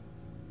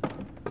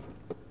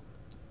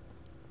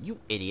 You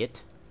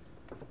idiot.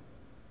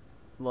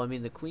 Well, I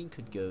mean, the queen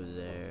could go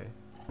there.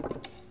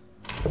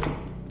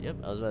 Yep,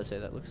 I was about to say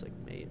that looks like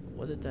mate.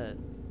 What did that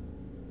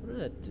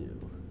do?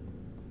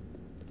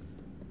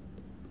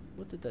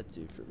 What did that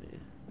do for me?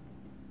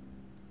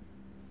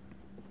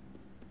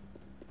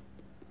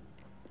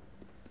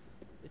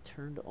 It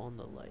turned on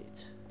the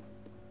light.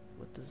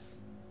 What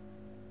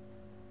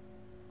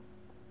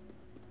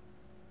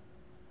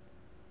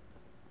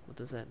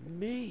does that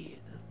mean?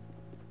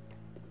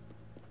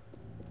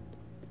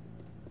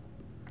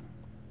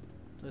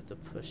 Do I have to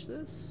push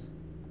this?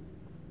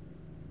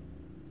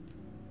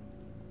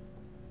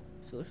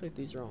 So it looks like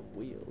these are on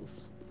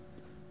wheels.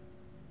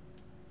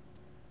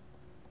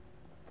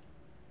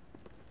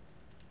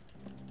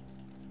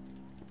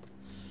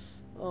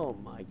 Oh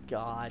my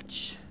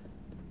gosh.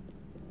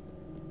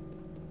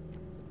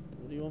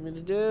 What do you want me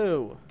to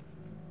do?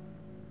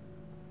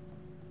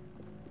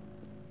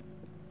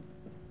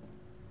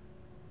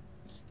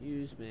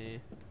 Excuse me.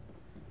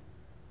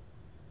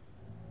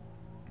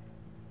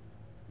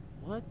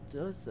 What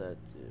does that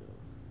do?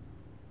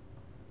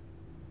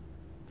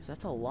 Because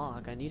that's a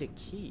lock. I need a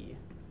key.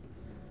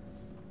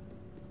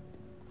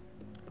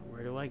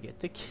 Where do I get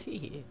the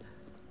key?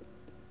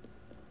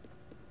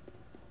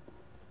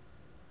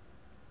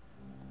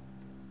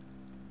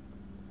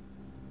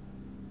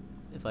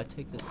 If I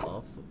take this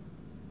off...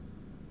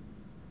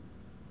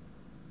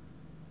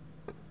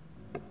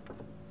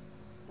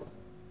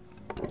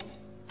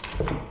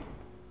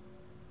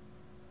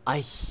 I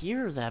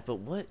hear that, but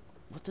what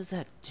does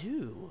that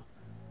do?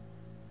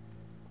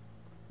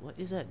 What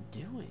is that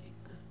doing?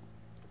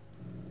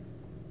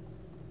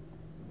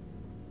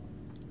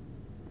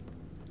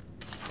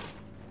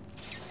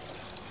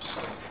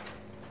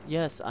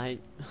 Yes, I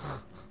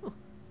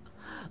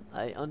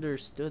I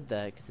understood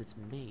that because it's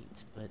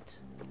mate, but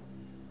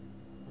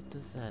what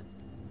does that?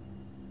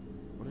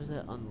 What is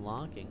that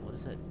unlocking? What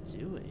is that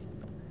doing?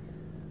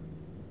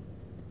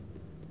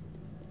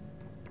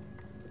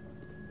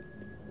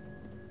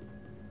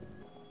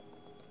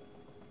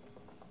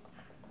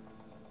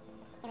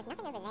 There was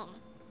nothing over there.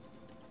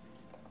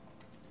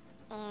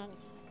 And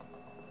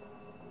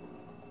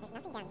there's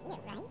nothing down here,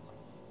 right?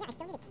 Yeah, I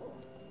still need a key.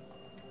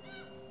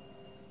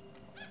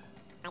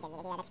 I didn't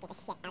mean to do that. That scared the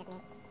shit out of me.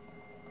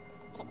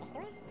 Is it this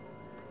door?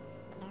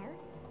 No.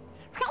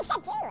 What does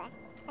that do?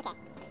 Okay.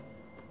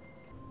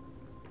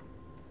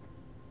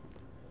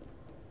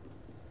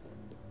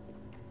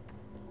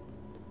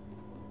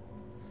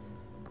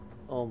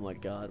 Oh my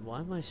god, why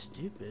am I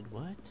stupid?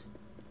 What?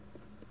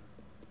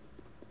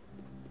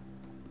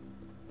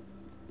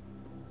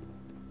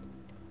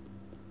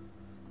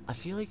 I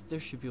feel like there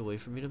should be a way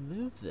for me to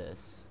move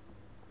this.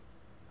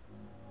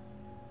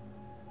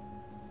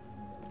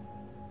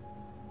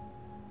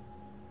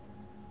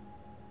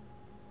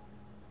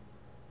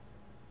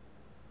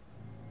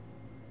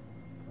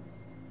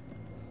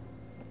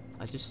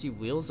 I just see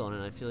wheels on it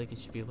and I feel like it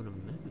should be able to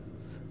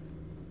move.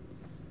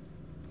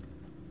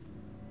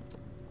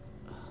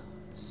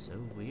 So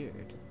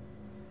weird.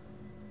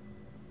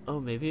 Oh,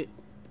 maybe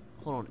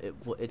hold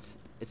on.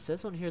 It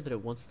says on here that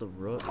it wants the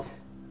rook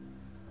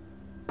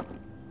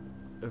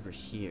over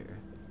here.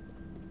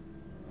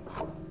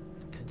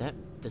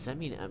 Does that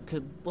mean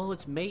well,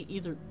 it's may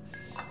either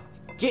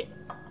get.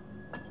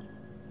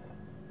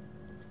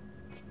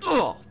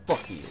 Oh,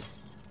 fuck you.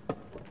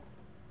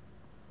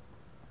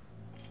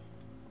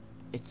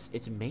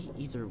 It's may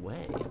either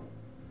way,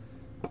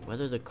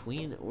 whether the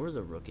queen or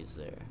the rook is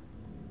there.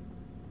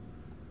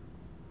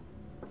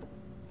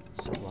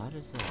 So why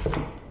does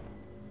that?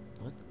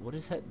 What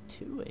is that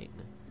doing?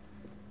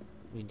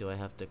 I mean, do I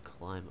have to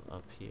climb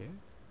up here?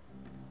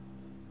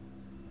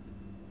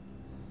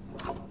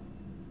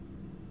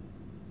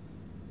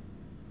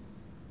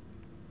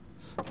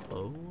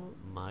 Oh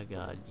my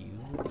god, you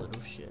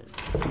little shit.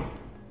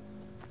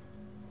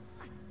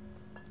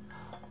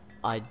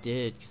 I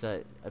did, because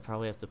I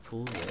probably have to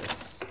pull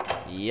this.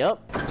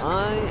 Yep,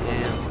 I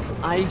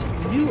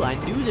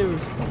knew there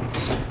was...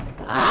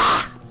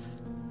 Ah!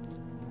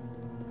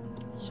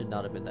 Should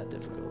not have been that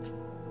difficult.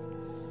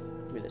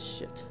 Give me this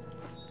shit.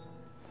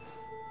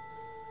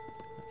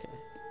 Okay.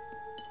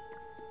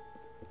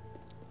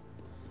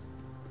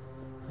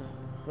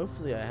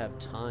 Hopefully I have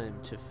time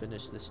to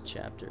finish this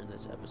chapter in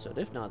this episode.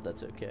 If not,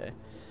 that's okay.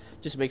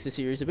 Just makes the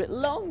series a bit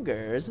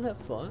longer. Isn't that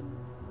fun?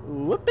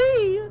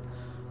 Whoopee!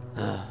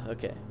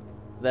 Okay.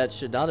 That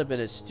should not have been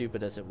as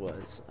stupid as it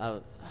was.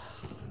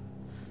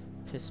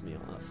 Pissed me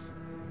off.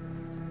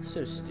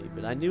 So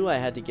stupid. I knew I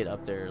had to get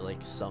up there,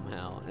 like,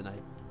 somehow, and I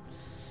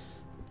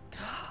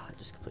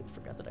just completely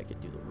forgot that I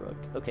could do the rook.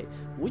 Okay,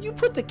 will you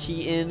put the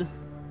key in?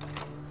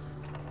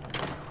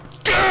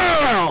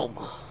 Damn!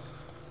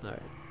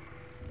 Alright.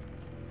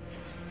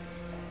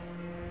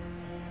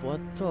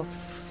 What the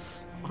f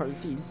are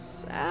these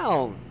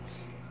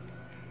sounds?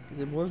 Is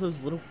it more of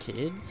those little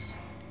kids?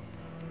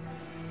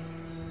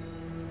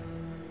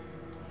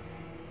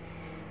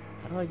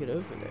 How do I get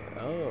over there?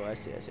 Oh, I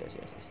see.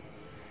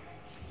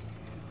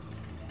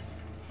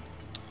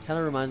 Kind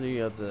of reminds me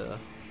of the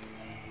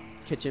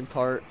kitchen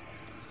part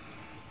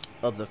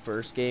of the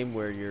first game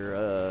where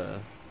you're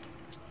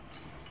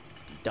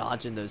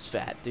dodging those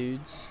fat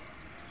dudes.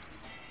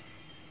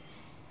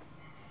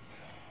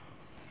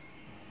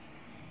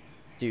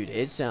 Dude,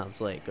 it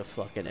sounds like a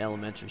fucking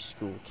elementary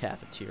school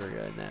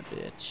cafeteria in that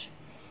bitch.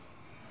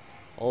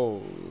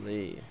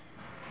 Holy.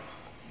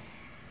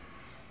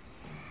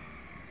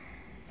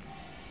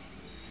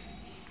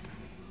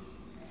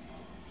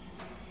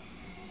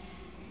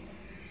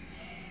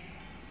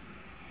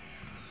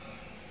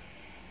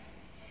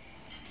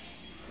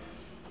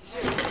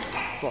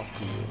 Fuck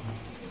you.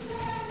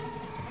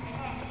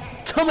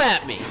 Come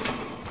at me!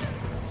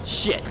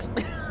 Shit.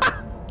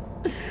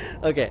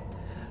 Okay.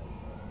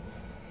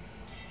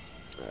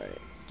 Alright.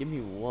 Give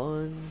me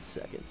 1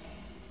 second.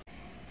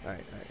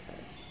 Alright.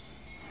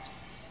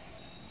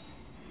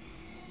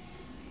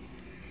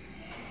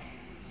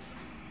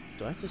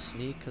 Do I have to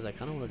sneak? Because I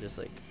kind of want to just,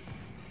 like...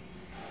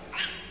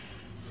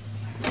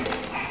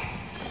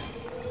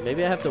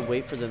 Maybe I have to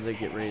wait for them to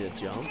get ready to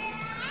jump.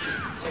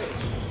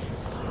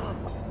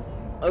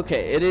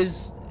 Okay, it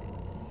is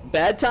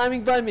bad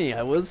timing by me,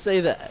 I will say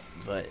that,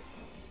 but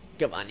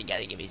come on, you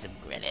gotta give me some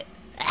credit.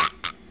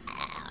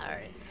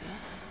 Alright.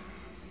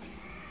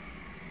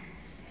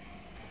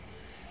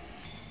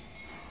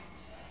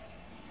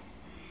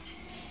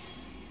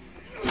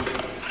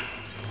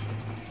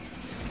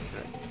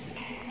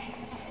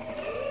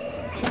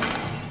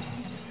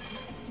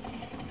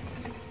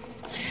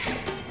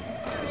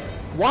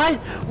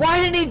 Why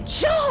didn't he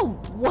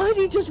jump? Why did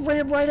he just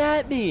ram right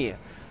at me?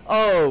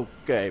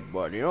 Okay,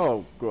 buddy.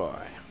 Okay.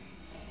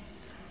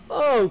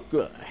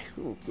 Okay.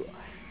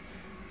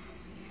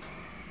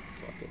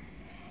 Fucking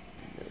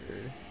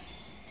nerd.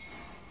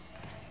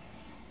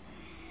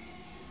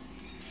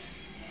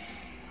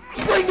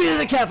 to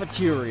the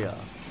cafeteria!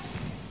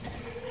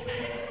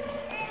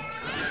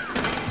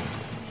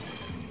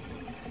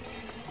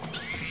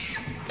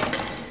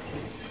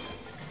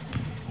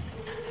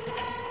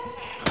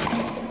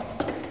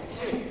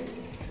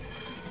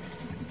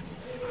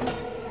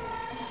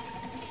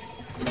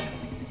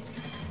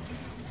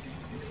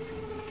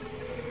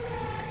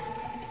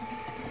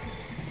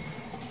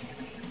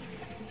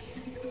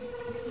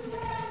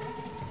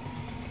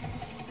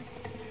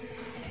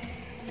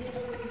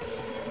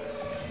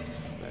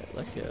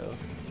 Let go.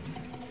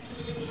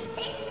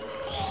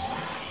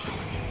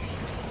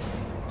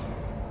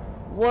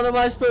 What am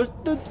I supposed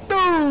to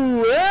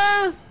do?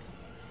 Eh?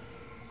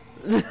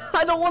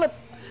 I don't want to.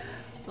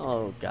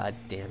 Oh, god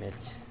damn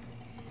it.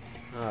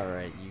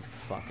 Alright, you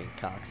fucking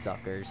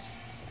cocksuckers.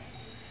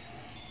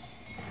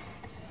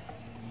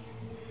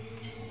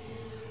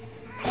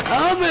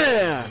 Come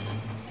here!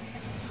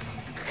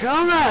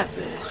 Come at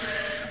me!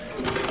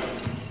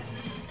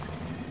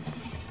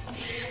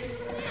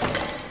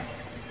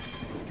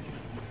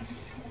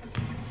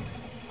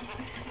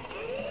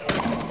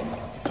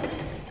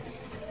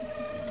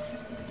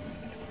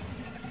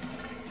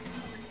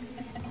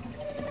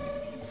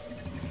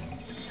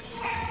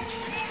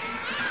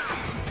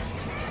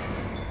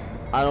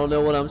 I don't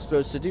know what I'm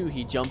supposed to do.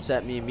 He jumps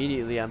at me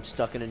immediately. I'm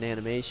stuck in an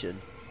animation.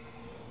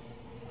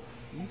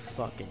 You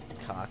fucking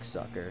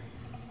cocksucker.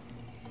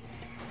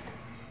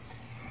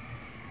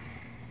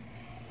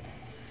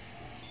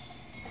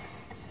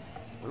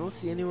 I don't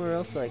see anywhere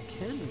else I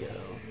can go,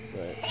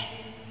 but...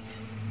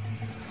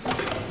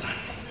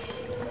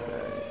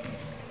 Alright.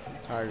 I'm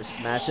tired of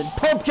smashing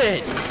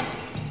pumpkins!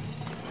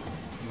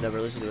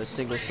 Never listened to a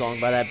single song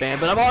by that band,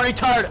 but I'm already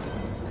tired!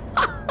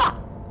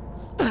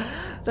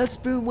 That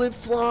spoon went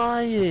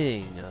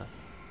flying!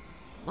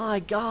 My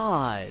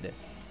god!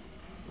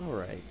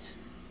 Alright.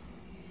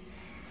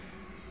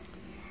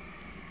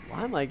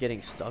 Why am I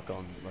getting stuck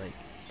on, like,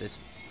 this?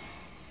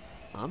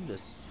 I'm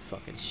just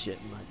fucking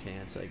shitting my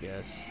pants, I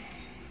guess.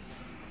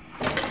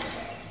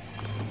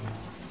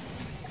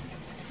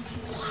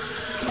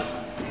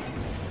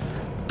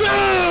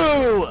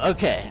 Boo!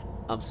 Okay,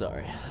 I'm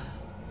sorry.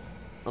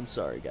 I'm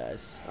sorry,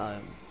 guys.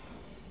 I'm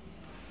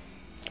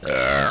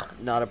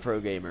not a pro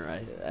gamer,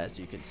 as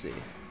you can see.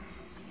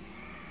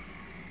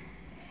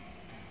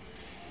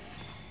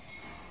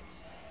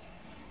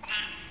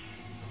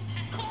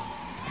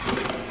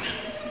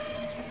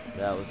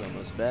 That was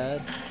almost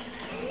bad.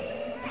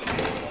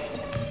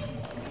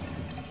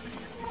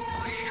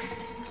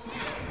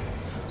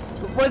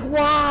 Like,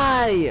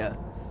 why?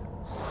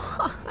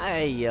 Why?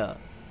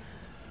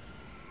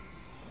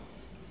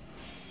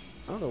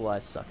 I don't know why I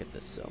suck at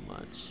this so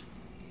much.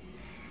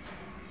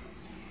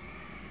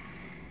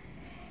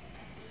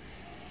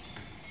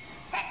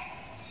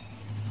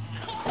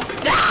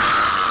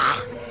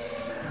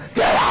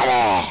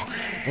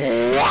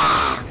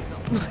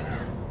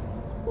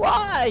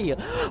 Why?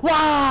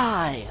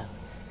 Why?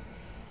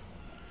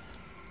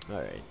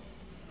 Alright.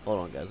 Hold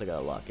on, guys. I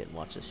gotta lock it and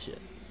watch this shit.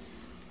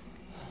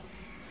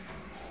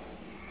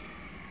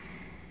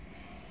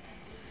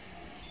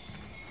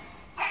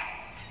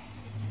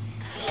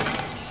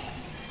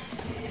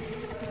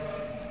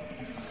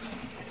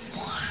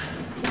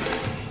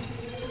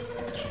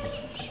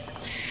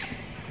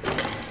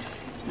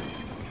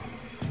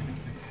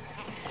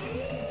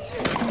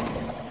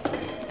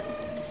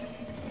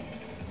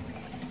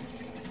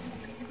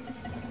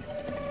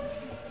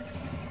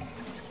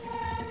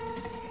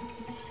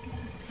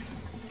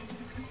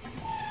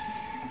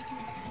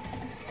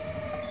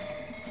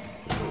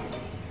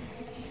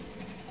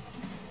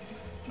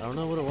 I don't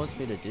know what it wants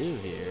me to do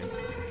here.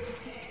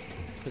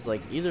 Cause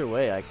like either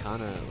way I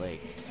kinda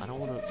like I don't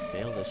wanna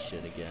fail this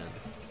shit again.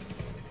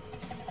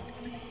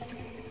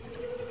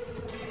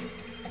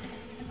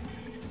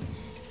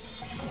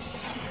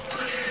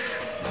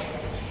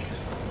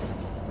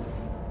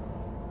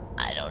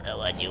 I don't know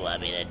what you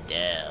want me to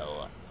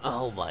do.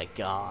 Oh my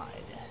god.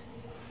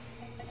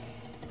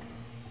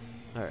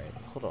 Alright,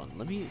 hold on,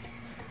 let me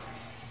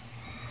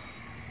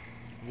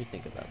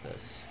think about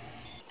this.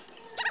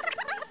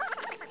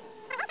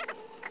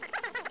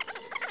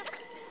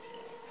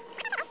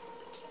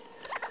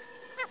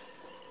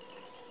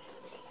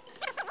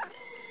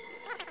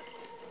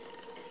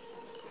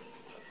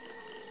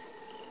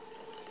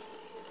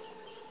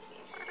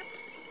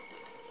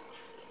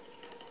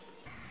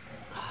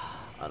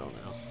 I don't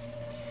know.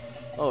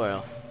 Oh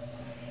well.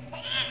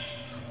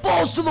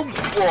 Balls to the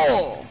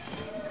wall!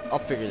 I'll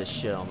figure this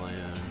shit on my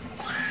own.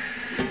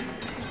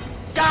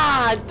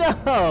 God,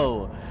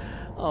 no!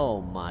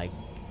 Oh my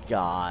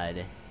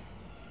god.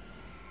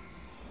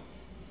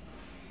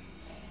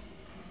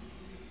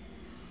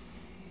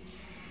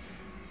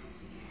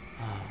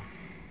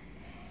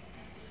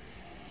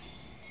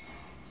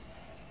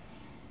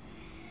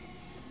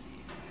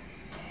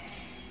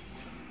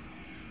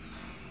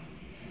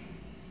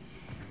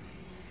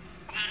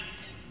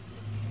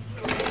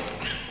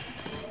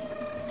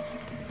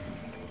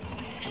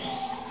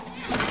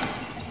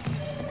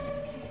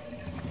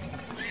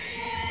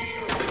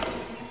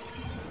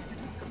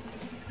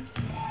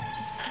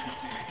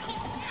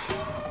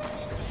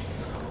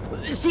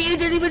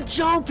 didn't even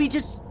jump. He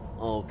just.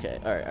 Okay.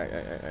 All right. All right. All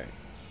right. All right.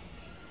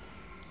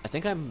 I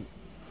think I'm.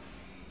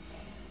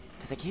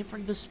 Cause I can't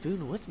bring the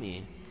spoon with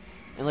me,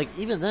 and like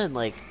even then,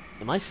 like,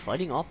 am I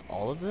fighting off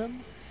all of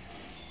them?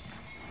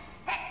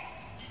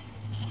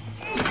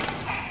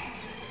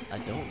 I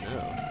don't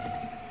know.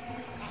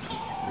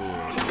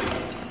 Weird.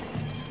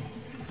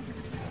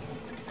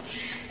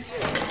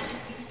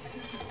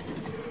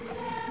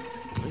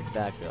 Let me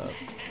back up.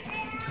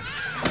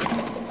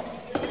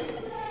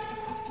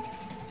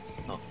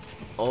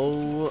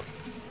 Oh,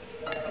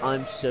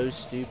 I'm so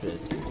stupid.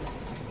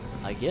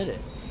 I get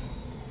it.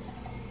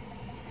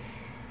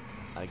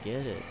 I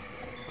get it.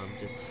 I'm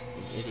just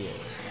an idiot.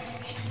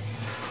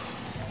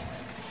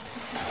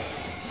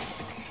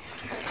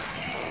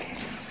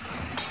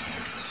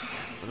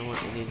 I don't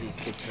want any of these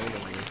kids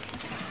hurting me.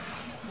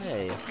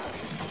 Hey.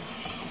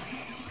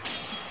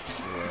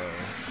 Whoa.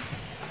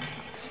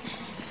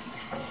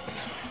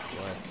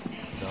 What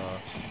the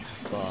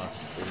fuck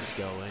is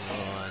going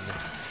on?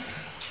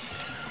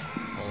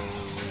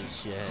 Holy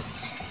shit.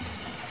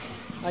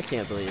 I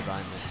can't believe I'm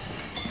in.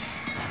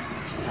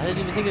 I didn't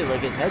even think it,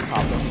 like, his head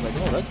popped up. I was like,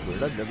 oh, that's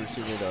weird. I've never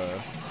seen it,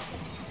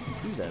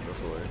 do that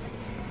before.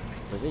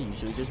 But they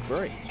usually just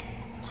break.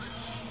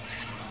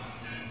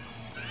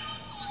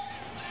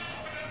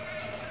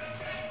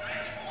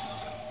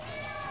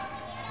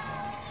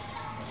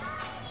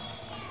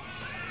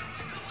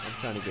 I'm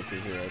trying to get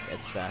through here, like,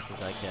 as fast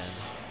as I can.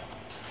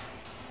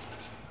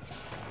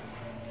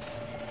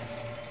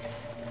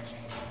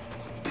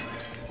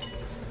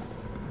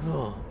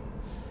 Oh.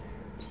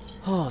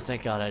 Oh,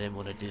 thank God I didn't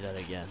want to do that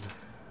again.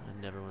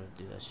 I never want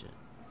to do that shit.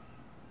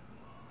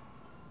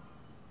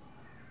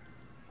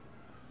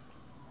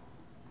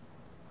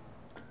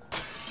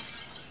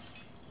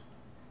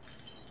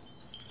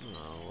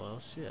 Oh, well,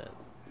 shit.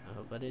 I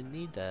hope I didn't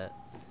need that.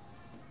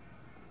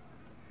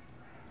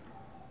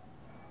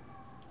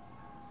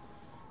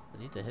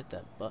 I need to hit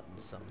that button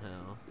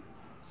somehow.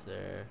 Is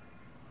there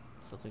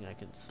something I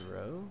can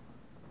throw?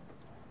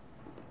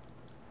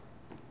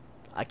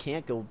 I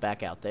can't go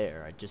back out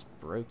there. I just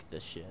broke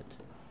this shit.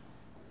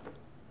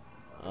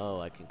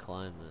 Oh, I can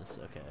climb this.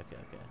 Okay, okay,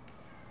 okay.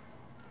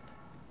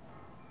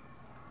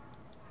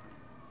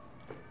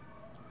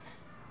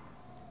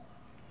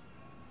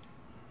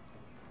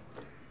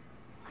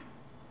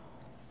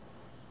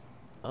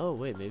 Oh,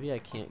 wait, maybe I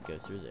can't go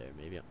through there.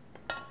 Maybe I'm...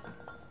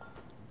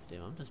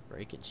 Damn, I'm just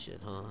breaking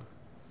shit, huh?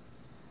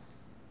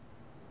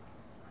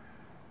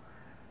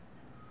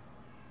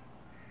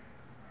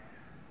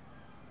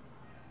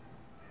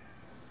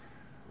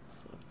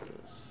 Fuck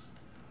this.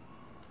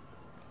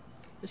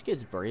 This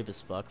kid's brave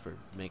as fuck for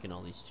making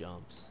all these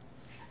jumps.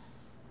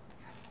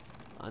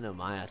 I know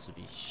my ass would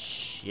be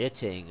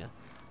shitting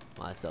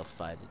myself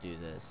if I had to do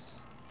this.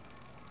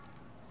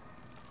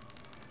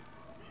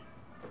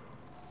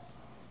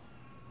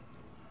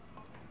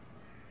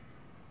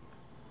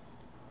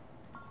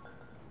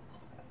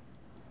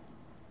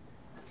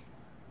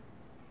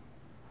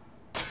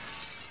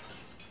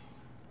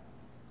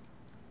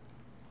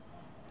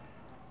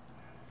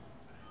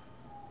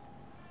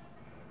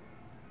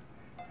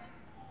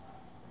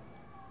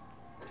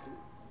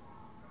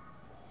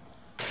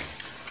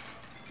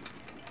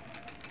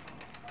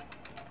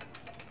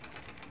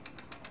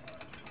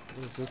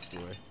 What is this for?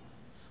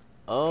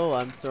 Oh,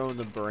 I'm throwing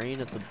the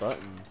brain at the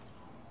button.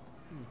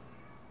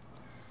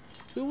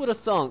 Who would have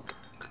thunk?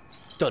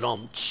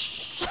 Da-dum.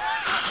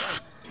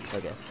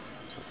 Okay,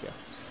 let's go.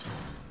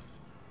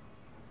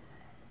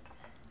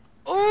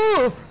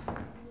 Oh!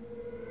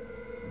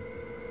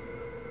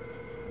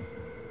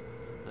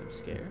 I'm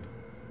scared.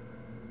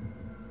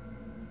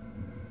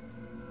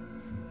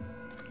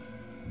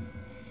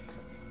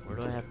 Where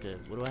do I have to,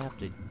 where do I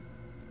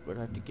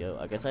have to go?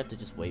 I guess I have to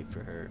just wait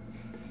for her.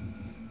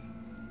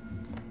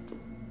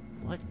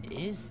 What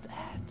is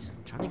that?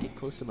 I'm trying to get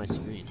close to my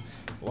screen.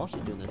 While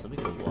she's doing this, let me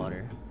get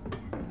water.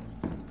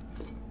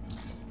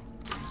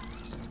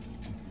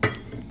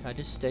 Can I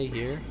just stay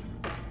here?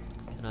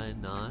 Can I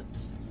not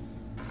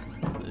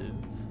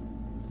move,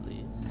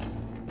 please?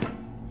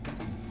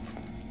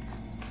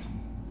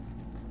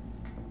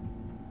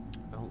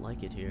 I don't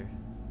like it here.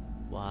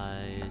 Why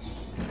is...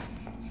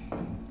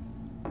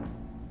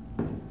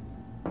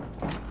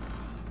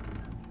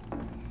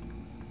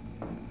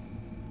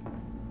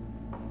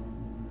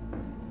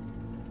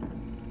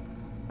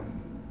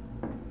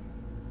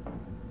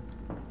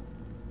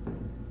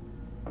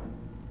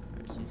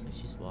 Seems like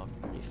she's walked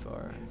pretty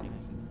far. I think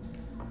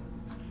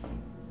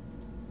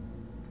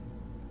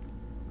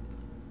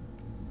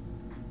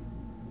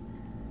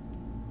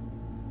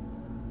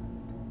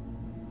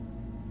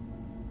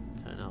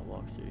can I not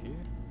walk through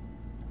here?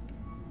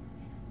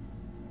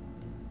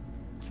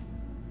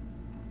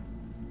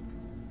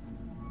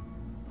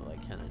 Oh, I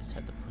can. I just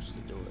have to push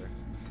the door.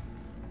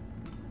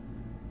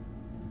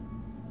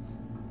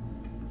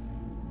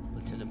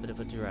 It's in a bit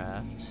of a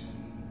draft.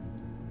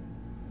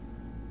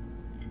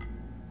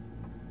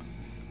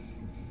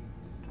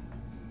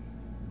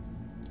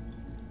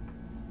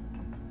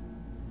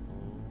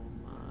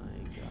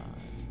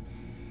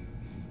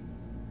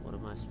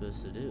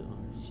 supposed to do?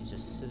 She's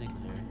just sitting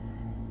there.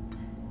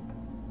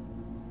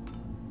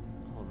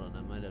 Hold on,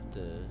 I might have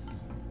to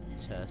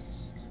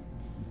test.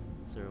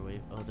 Is there a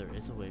way? Oh, there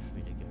is a way for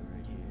me to go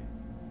right here.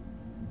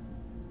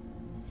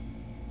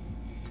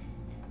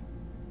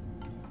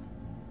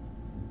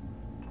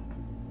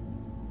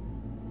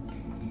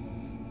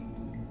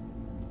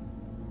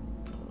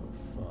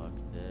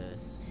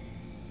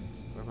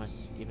 Where am I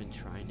even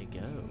trying to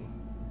go?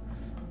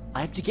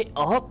 I have to get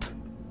up?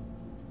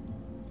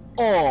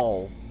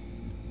 Oh,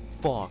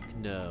 fuck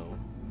no.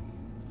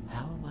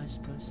 How am I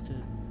supposed to?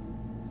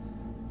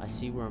 I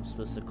see where I'm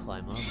supposed to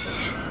climb up, but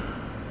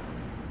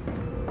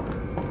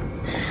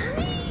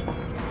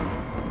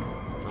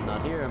I'm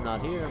not here, I'm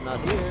not here, I'm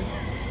not here.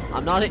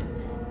 I'm not it.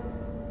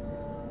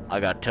 I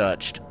got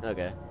touched.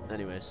 Okay,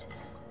 anyways.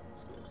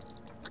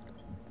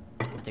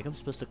 I think I'm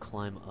supposed to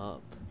climb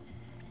up.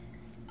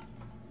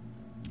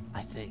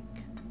 I think.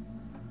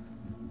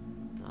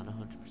 Not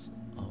 100%.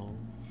 Oh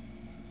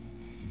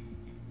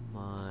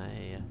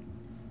my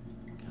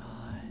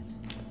god.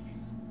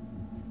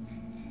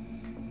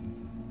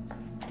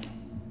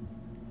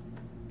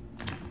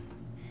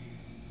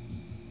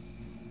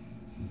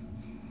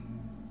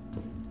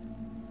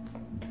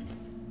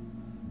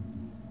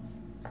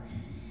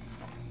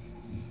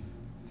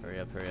 Hurry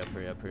up, hurry up,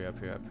 hurry up, hurry up,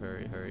 hurry up,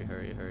 hurry, hurry,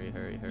 hurry, hurry,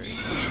 hurry, hurry.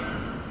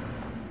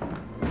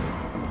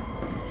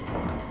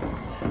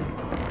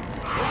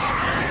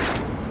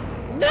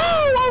 No,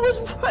 I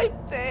was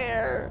right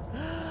there.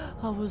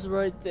 I was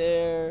right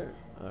there.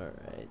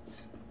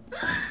 Alright.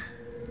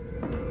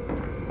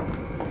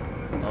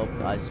 Oh,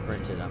 I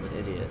sprinted. I'm an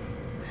idiot.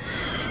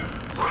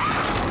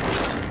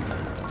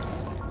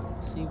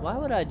 See, why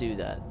would I do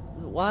that?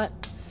 What?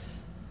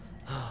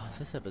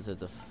 This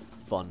episode's a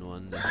fun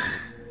one, isn't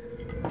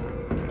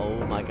it?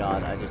 Oh my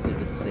god, I just did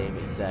the same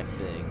exact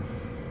thing.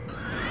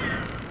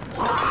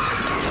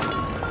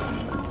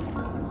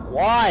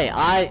 Why?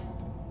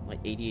 My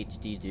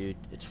ADHD, dude.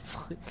 It's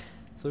fun.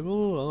 It's like,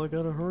 oh, I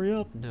gotta hurry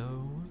up.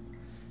 No.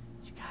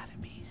 You gotta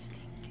be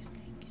stinky,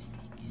 stinky,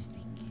 stinky,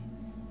 stinky.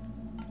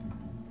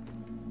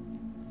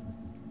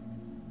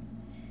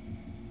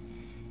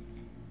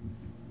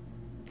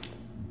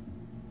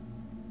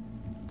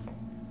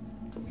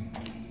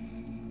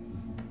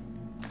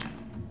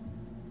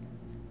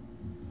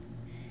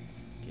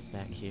 Get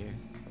back here.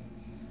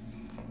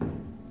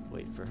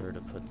 Wait for her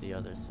to put the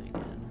other thing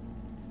in.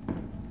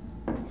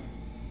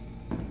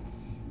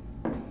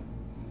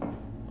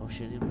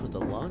 She didn't put the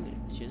lung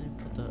in. She didn't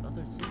put the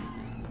other thing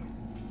in.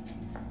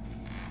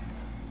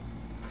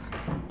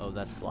 Oh,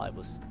 that slide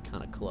was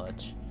kind of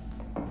clutch.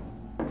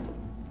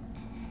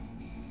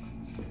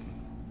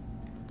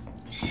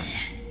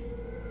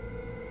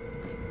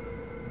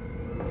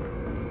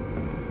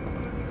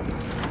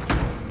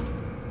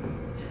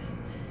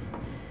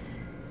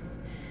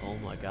 Oh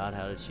my god,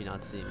 how did she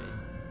not see me?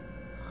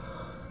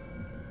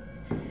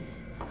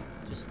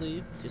 Just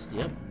leave. Just,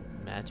 yep,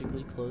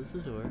 magically close the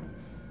door.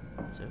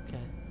 It's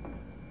okay.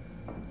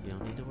 You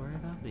don't need to worry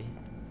about me.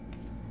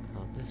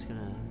 I'm just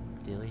gonna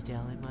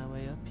dilly-dally my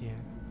way up here.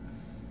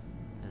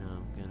 And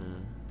I'm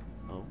gonna...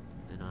 Oh,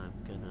 and I'm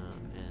gonna...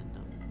 And,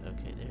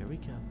 okay, there we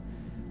go.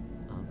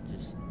 I'm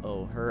just...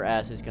 Oh, her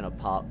ass is gonna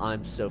pop.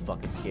 I'm so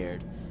fucking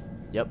scared.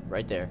 Yep,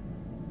 right there.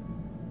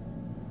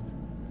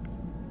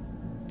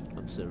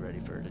 I'm so ready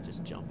for her to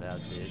just jump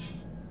out, dude.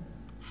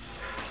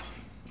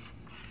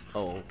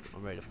 Oh,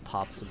 I'm ready to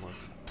pop some more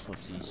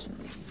pussies.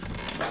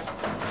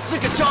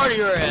 Sick and tired of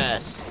your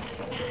ass!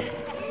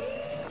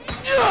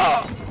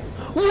 Yeah!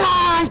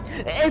 What?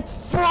 It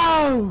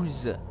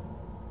froze!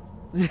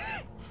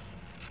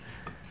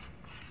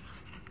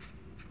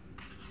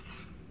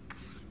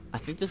 I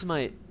think this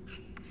might...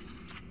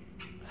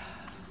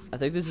 I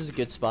think this is a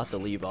good spot to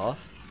leave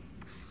off.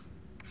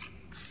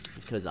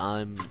 Because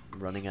I'm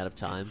running out of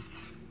time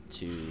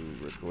to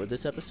record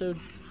this episode.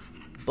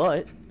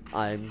 But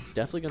I'm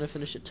definitely going to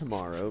finish it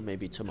tomorrow.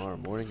 Maybe tomorrow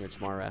morning or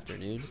tomorrow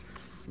afternoon.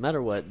 No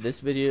matter what, this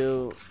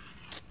video...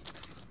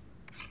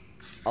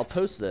 I'll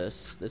post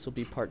this. This will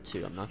be part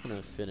 2. I'm not going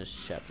to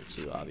finish chapter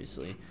 2,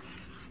 obviously.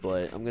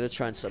 But I'm going to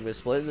try and... I'm going to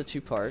split it into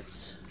 2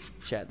 parts.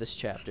 This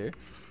chapter.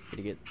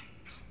 Gonna get...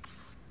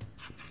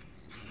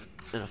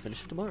 And I'll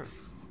finish it tomorrow.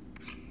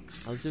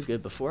 I was doing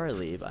good. Before I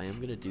leave, I am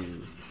going to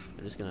do...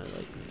 I'm just going to,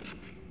 like...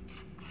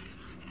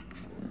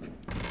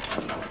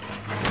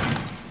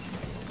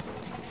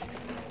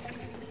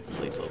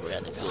 Wait till we're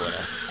at the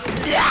corner.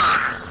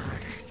 Yeah!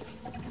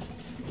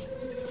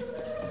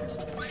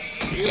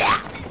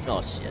 Yeah! Oh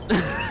shit.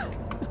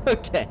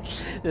 Okay,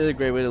 this is a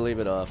great way to leave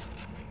it off.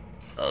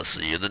 I'll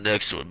see you in the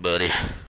next one, buddy.